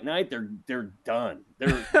 o'clock at night, they're done.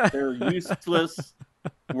 They're useless.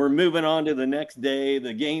 We're moving on to the next day.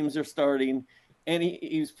 The games are starting, and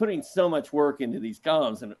he was putting so much work into these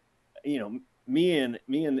columns. And me and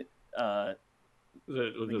the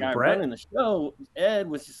guy Brett? running the show, Ed,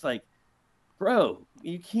 was just like, "Bro,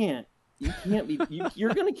 you can't be.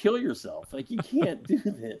 You're gonna kill yourself. Like you can't do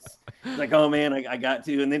this." It's like, "Oh man, I got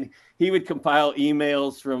to." And then he would compile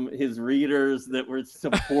emails from his readers that were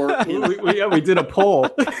support. we did a poll.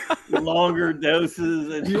 Longer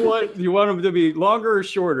doses. And you want them to be longer or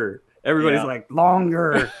shorter? Everybody's like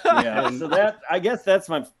longer. Yeah. So I guess that's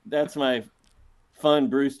my fun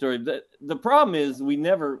Bruce story. The problem is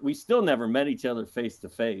we still never met each other face to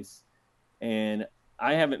face, and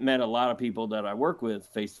I haven't met a lot of people that I work with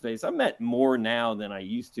face to face. I met more now than I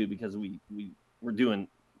used to because we were doing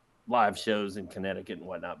live shows in Connecticut and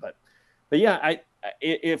whatnot. But yeah,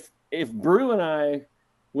 if Brew and I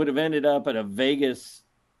would have ended up at a Vegas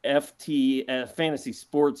Fantasy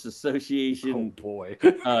Sports Association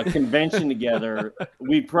convention together,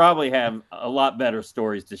 we'd probably have a lot better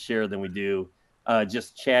stories to share than we do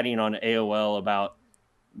just chatting on AOL about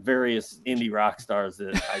various indie rock stars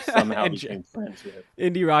that I somehow became friends with.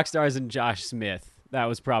 Indie rock stars and Josh Smith. That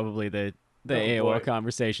was probably the AOL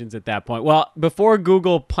conversations at that point. Well, before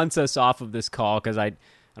Google punts us off of this call, because I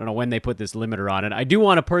don't know when they put this limiter on it, I do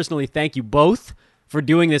want to personally thank you both for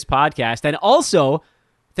doing this podcast, and also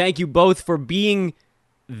thank you both for being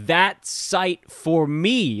that site for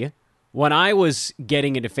me when I was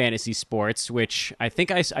getting into fantasy sports, which I think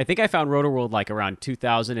I found Rotoworld like around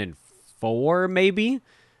 2004, maybe.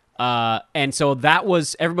 And so that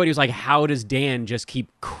was, everybody was like, how does Dan just keep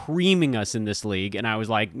creaming us in this league? And I was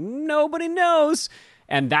like, nobody knows.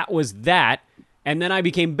 And that was that. And then I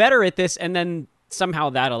became better at this. And then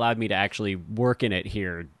somehow that allowed me to actually work in it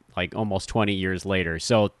here, like almost 20 years later.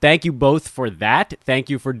 So thank you both for that. Thank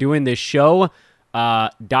you for doing this show.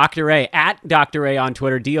 Dr. A, at Dr. A on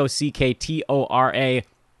Twitter, DOCKTORA,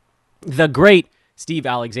 the great Steve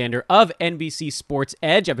Alexander of NBC Sports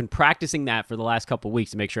Edge. I've been practicing that for the last couple of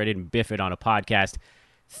weeks to make sure I didn't biff it on a podcast.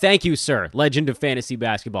 Thank you, sir. Legend of fantasy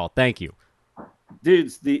basketball. Thank you.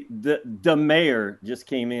 Dudes, the mayor just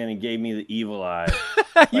came in and gave me the evil eye.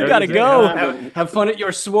 You got to go. Have fun at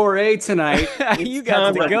your soiree tonight. You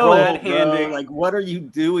got to go. Like, what are you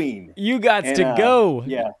doing? You got to go.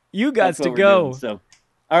 Yeah. You got to go. So,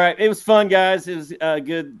 all right. It was fun, guys. It was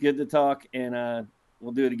good to talk, and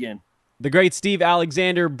we'll do it again. The great Steve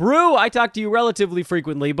Alexander. Brew, I talk to you relatively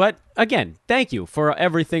frequently, but again, thank you for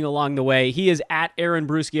everything along the way. He is at Aaron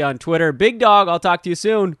Brewski on Twitter. Big dog, I'll talk to you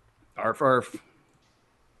soon. Arf, arf.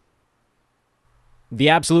 The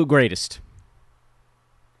absolute greatest.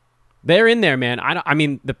 They're in there, man. I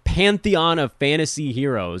mean, the pantheon of fantasy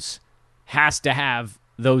heroes has to have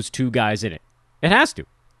those two guys in it. It has to.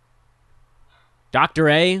 Dr.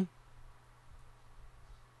 A,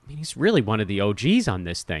 I mean, he's really one of the OGs on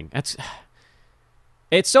this thing.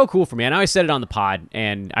 It's so cool for me. I know I said it on the pod,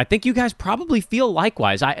 and I think you guys probably feel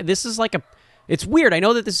likewise. This is like it's weird. I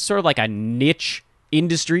know that this is sort of like a niche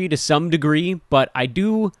industry to some degree, but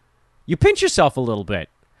you pinch yourself a little bit.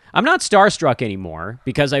 I'm not starstruck anymore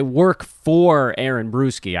because I work for Aaron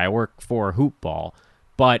Brewski. I work for Hoopball,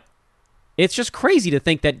 but it's just crazy to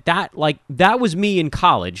think that was me in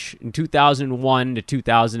college in 2001 to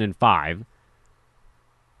 2005,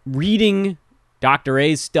 reading Dr.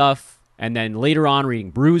 A's stuff, and then later on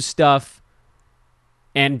reading Brew's stuff,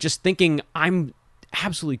 and just thinking I'm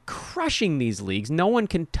absolutely crushing these leagues. No one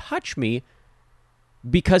can touch me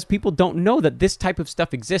because people don't know that this type of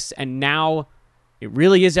stuff exists, and now it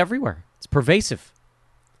really is everywhere. It's pervasive.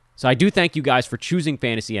 So I do thank you guys for choosing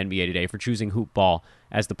Fantasy NBA today, for choosing Hoopball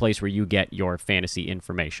as the place where you get your fantasy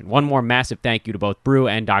information. One more massive thank you to both Brew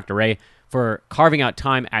and Dr. A for carving out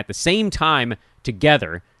time at the same time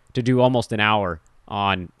together to do almost an hour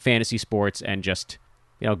on fantasy sports and just,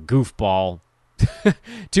 goofball.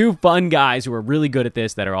 Two fun guys who are really good at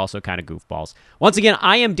this that are also kind of goofballs. Once again,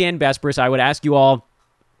 I am Dan Besbris. I would ask you all,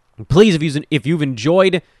 please, if you've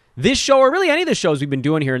enjoyed this show, or really any of the shows we've been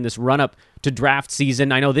doing here in this run-up to draft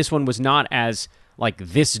season. I know this one was not as,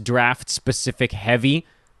 this draft-specific heavy,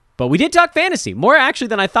 but we did talk fantasy, more actually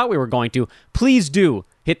than I thought we were going to. Please do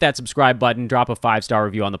hit that subscribe button, drop a 5-star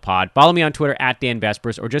review on the pod. Follow me on Twitter at Dan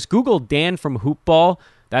Besbris, or just Google Dan from Hoopball.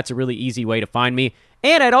 That's a really easy way to find me.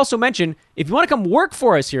 And I'd also mention, if you want to come work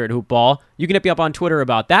for us here at Hoopball, you can hit me up on Twitter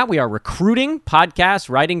about that. We are recruiting podcasts,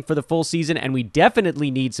 writing for the full season, and we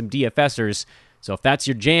definitely need some DFSers. So if that's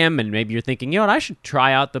your jam, and maybe you're thinking, I should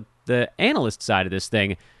try out the analyst side of this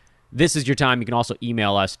thing, this is your time. You can also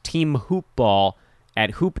email us,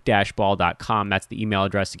 teamhoopball@hoop-ball.com. That's the email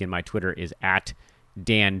address. Again, my Twitter is at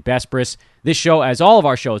Dan Besbris. This show, as all of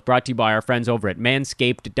our shows, brought to you by our friends over at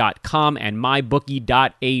manscaped.com and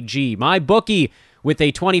mybookie.ag. MyBookie with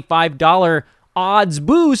a $25 odds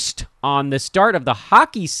boost on the start of the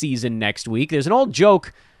hockey season next week. There's an old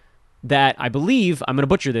joke that I believe, I'm going to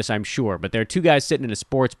butcher this, I'm sure, but there are two guys sitting in a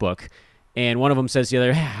sports book, and one of them says to the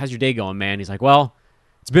other, how's your day going, man? He's like, well,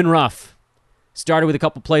 it's been rough. Started with a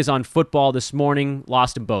couple plays on football this morning,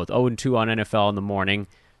 lost them both, 0-2 on NFL in the morning.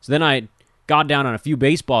 So then I got down on a few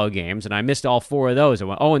baseball games, and I missed all 4 of those. I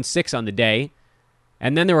went 0-6 on the day,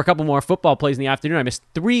 and then there were a couple more football plays in the afternoon. I missed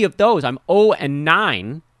 3 of those. I'm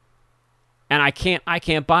 0-9, and I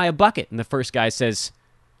can't buy a bucket. And the first guy says,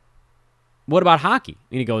 what about hockey?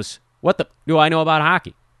 And he goes, what do I know about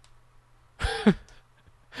hockey?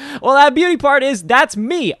 Well, that beauty part is that's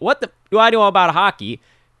me. What do I know about hockey?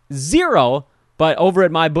 0, But over at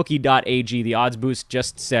mybookie.ag, the odds boost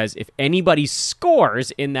just says if anybody scores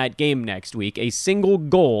in that game next week, a single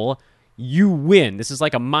goal, you win. This is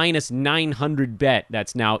like a minus 900 bet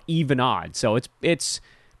that's now even odds. So it's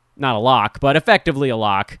not a lock, but effectively a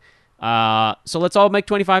lock. So let's all make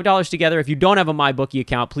 $25 together. If you don't have a MyBookie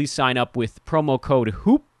account, please sign up with promo code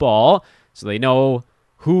HoopBall so they know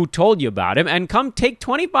who told you about him, and come take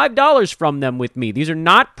 $25 from them with me. These are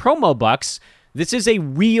not promo bucks. This is a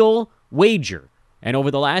real wager. And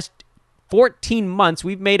over the last 14 months,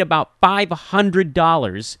 we've made about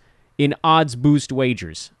 $500 in odds boost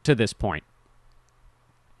wagers to this point.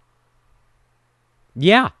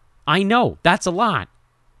 Yeah, I know. That's a lot.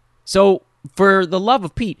 So for the love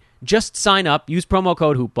of Pete, just sign up, use promo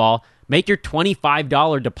code HoopBall, make your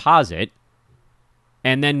 $25 deposit,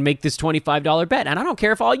 and then make this $25 bet. And I don't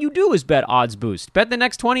care if all you do is bet odds boost. Bet the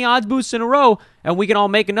next 20 odds boosts in a row, and we can all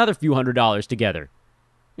make another few $100s together.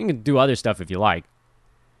 You can do other stuff if you like.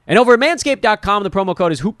 And over at Manscaped.com, the promo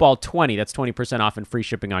code is HoopBall20. That's 20% off and free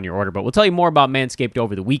shipping on your order. But we'll tell you more about Manscaped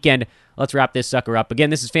over the weekend. Let's wrap this sucker up. Again,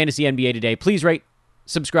 this is Fantasy NBA Today. Please rate,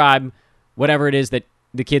 subscribe, whatever it is that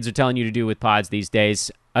the kids are telling you to do with pods these days.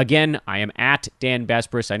 Again, I am at Dan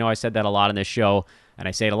Besbris. I know I said that a lot on this show, and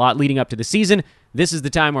I say it a lot leading up to the season. This is the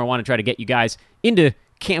time where I want to try to get you guys into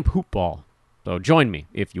Camp Hoopball. So join me,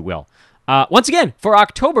 if you will. Once again, for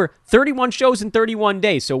October, 31 shows in 31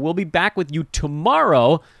 days. So we'll be back with you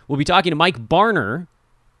tomorrow. We'll be talking to Mike Barner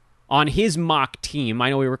on his mock team. I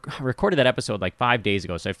know we recorded that episode like 5 days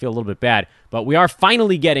ago, so I feel a little bit bad. But we are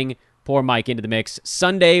finally getting poor Mike into the mix.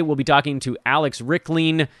 Sunday, we'll be talking to Alex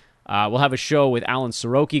Ricklein. We'll have a show with Alan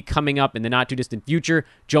Soroki coming up in the not-too-distant future.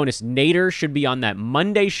 Jonas Nader should be on that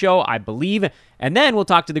Monday show, I believe. And then we'll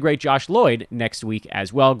talk to the great Josh Lloyd next week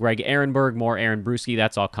as well. Greg Ehrenberg, more Aaron Brewski.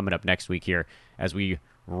 That's all coming up next week here as we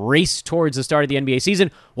race towards the start of the NBA season.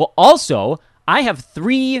 Well, also, I have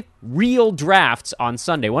 3 real drafts on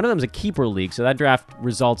Sunday. One of them is a keeper league, so that draft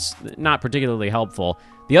results not particularly helpful.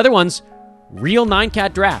 The other one's real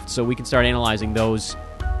 9-cat drafts, so we can start analyzing those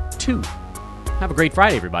too. Have a great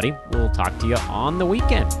Friday, everybody. We'll talk to you on the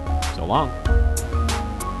weekend. So long.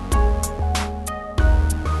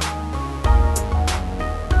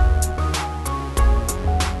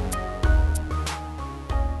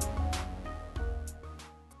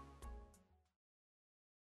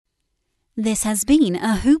 This has been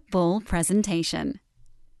a Hoop Ball presentation.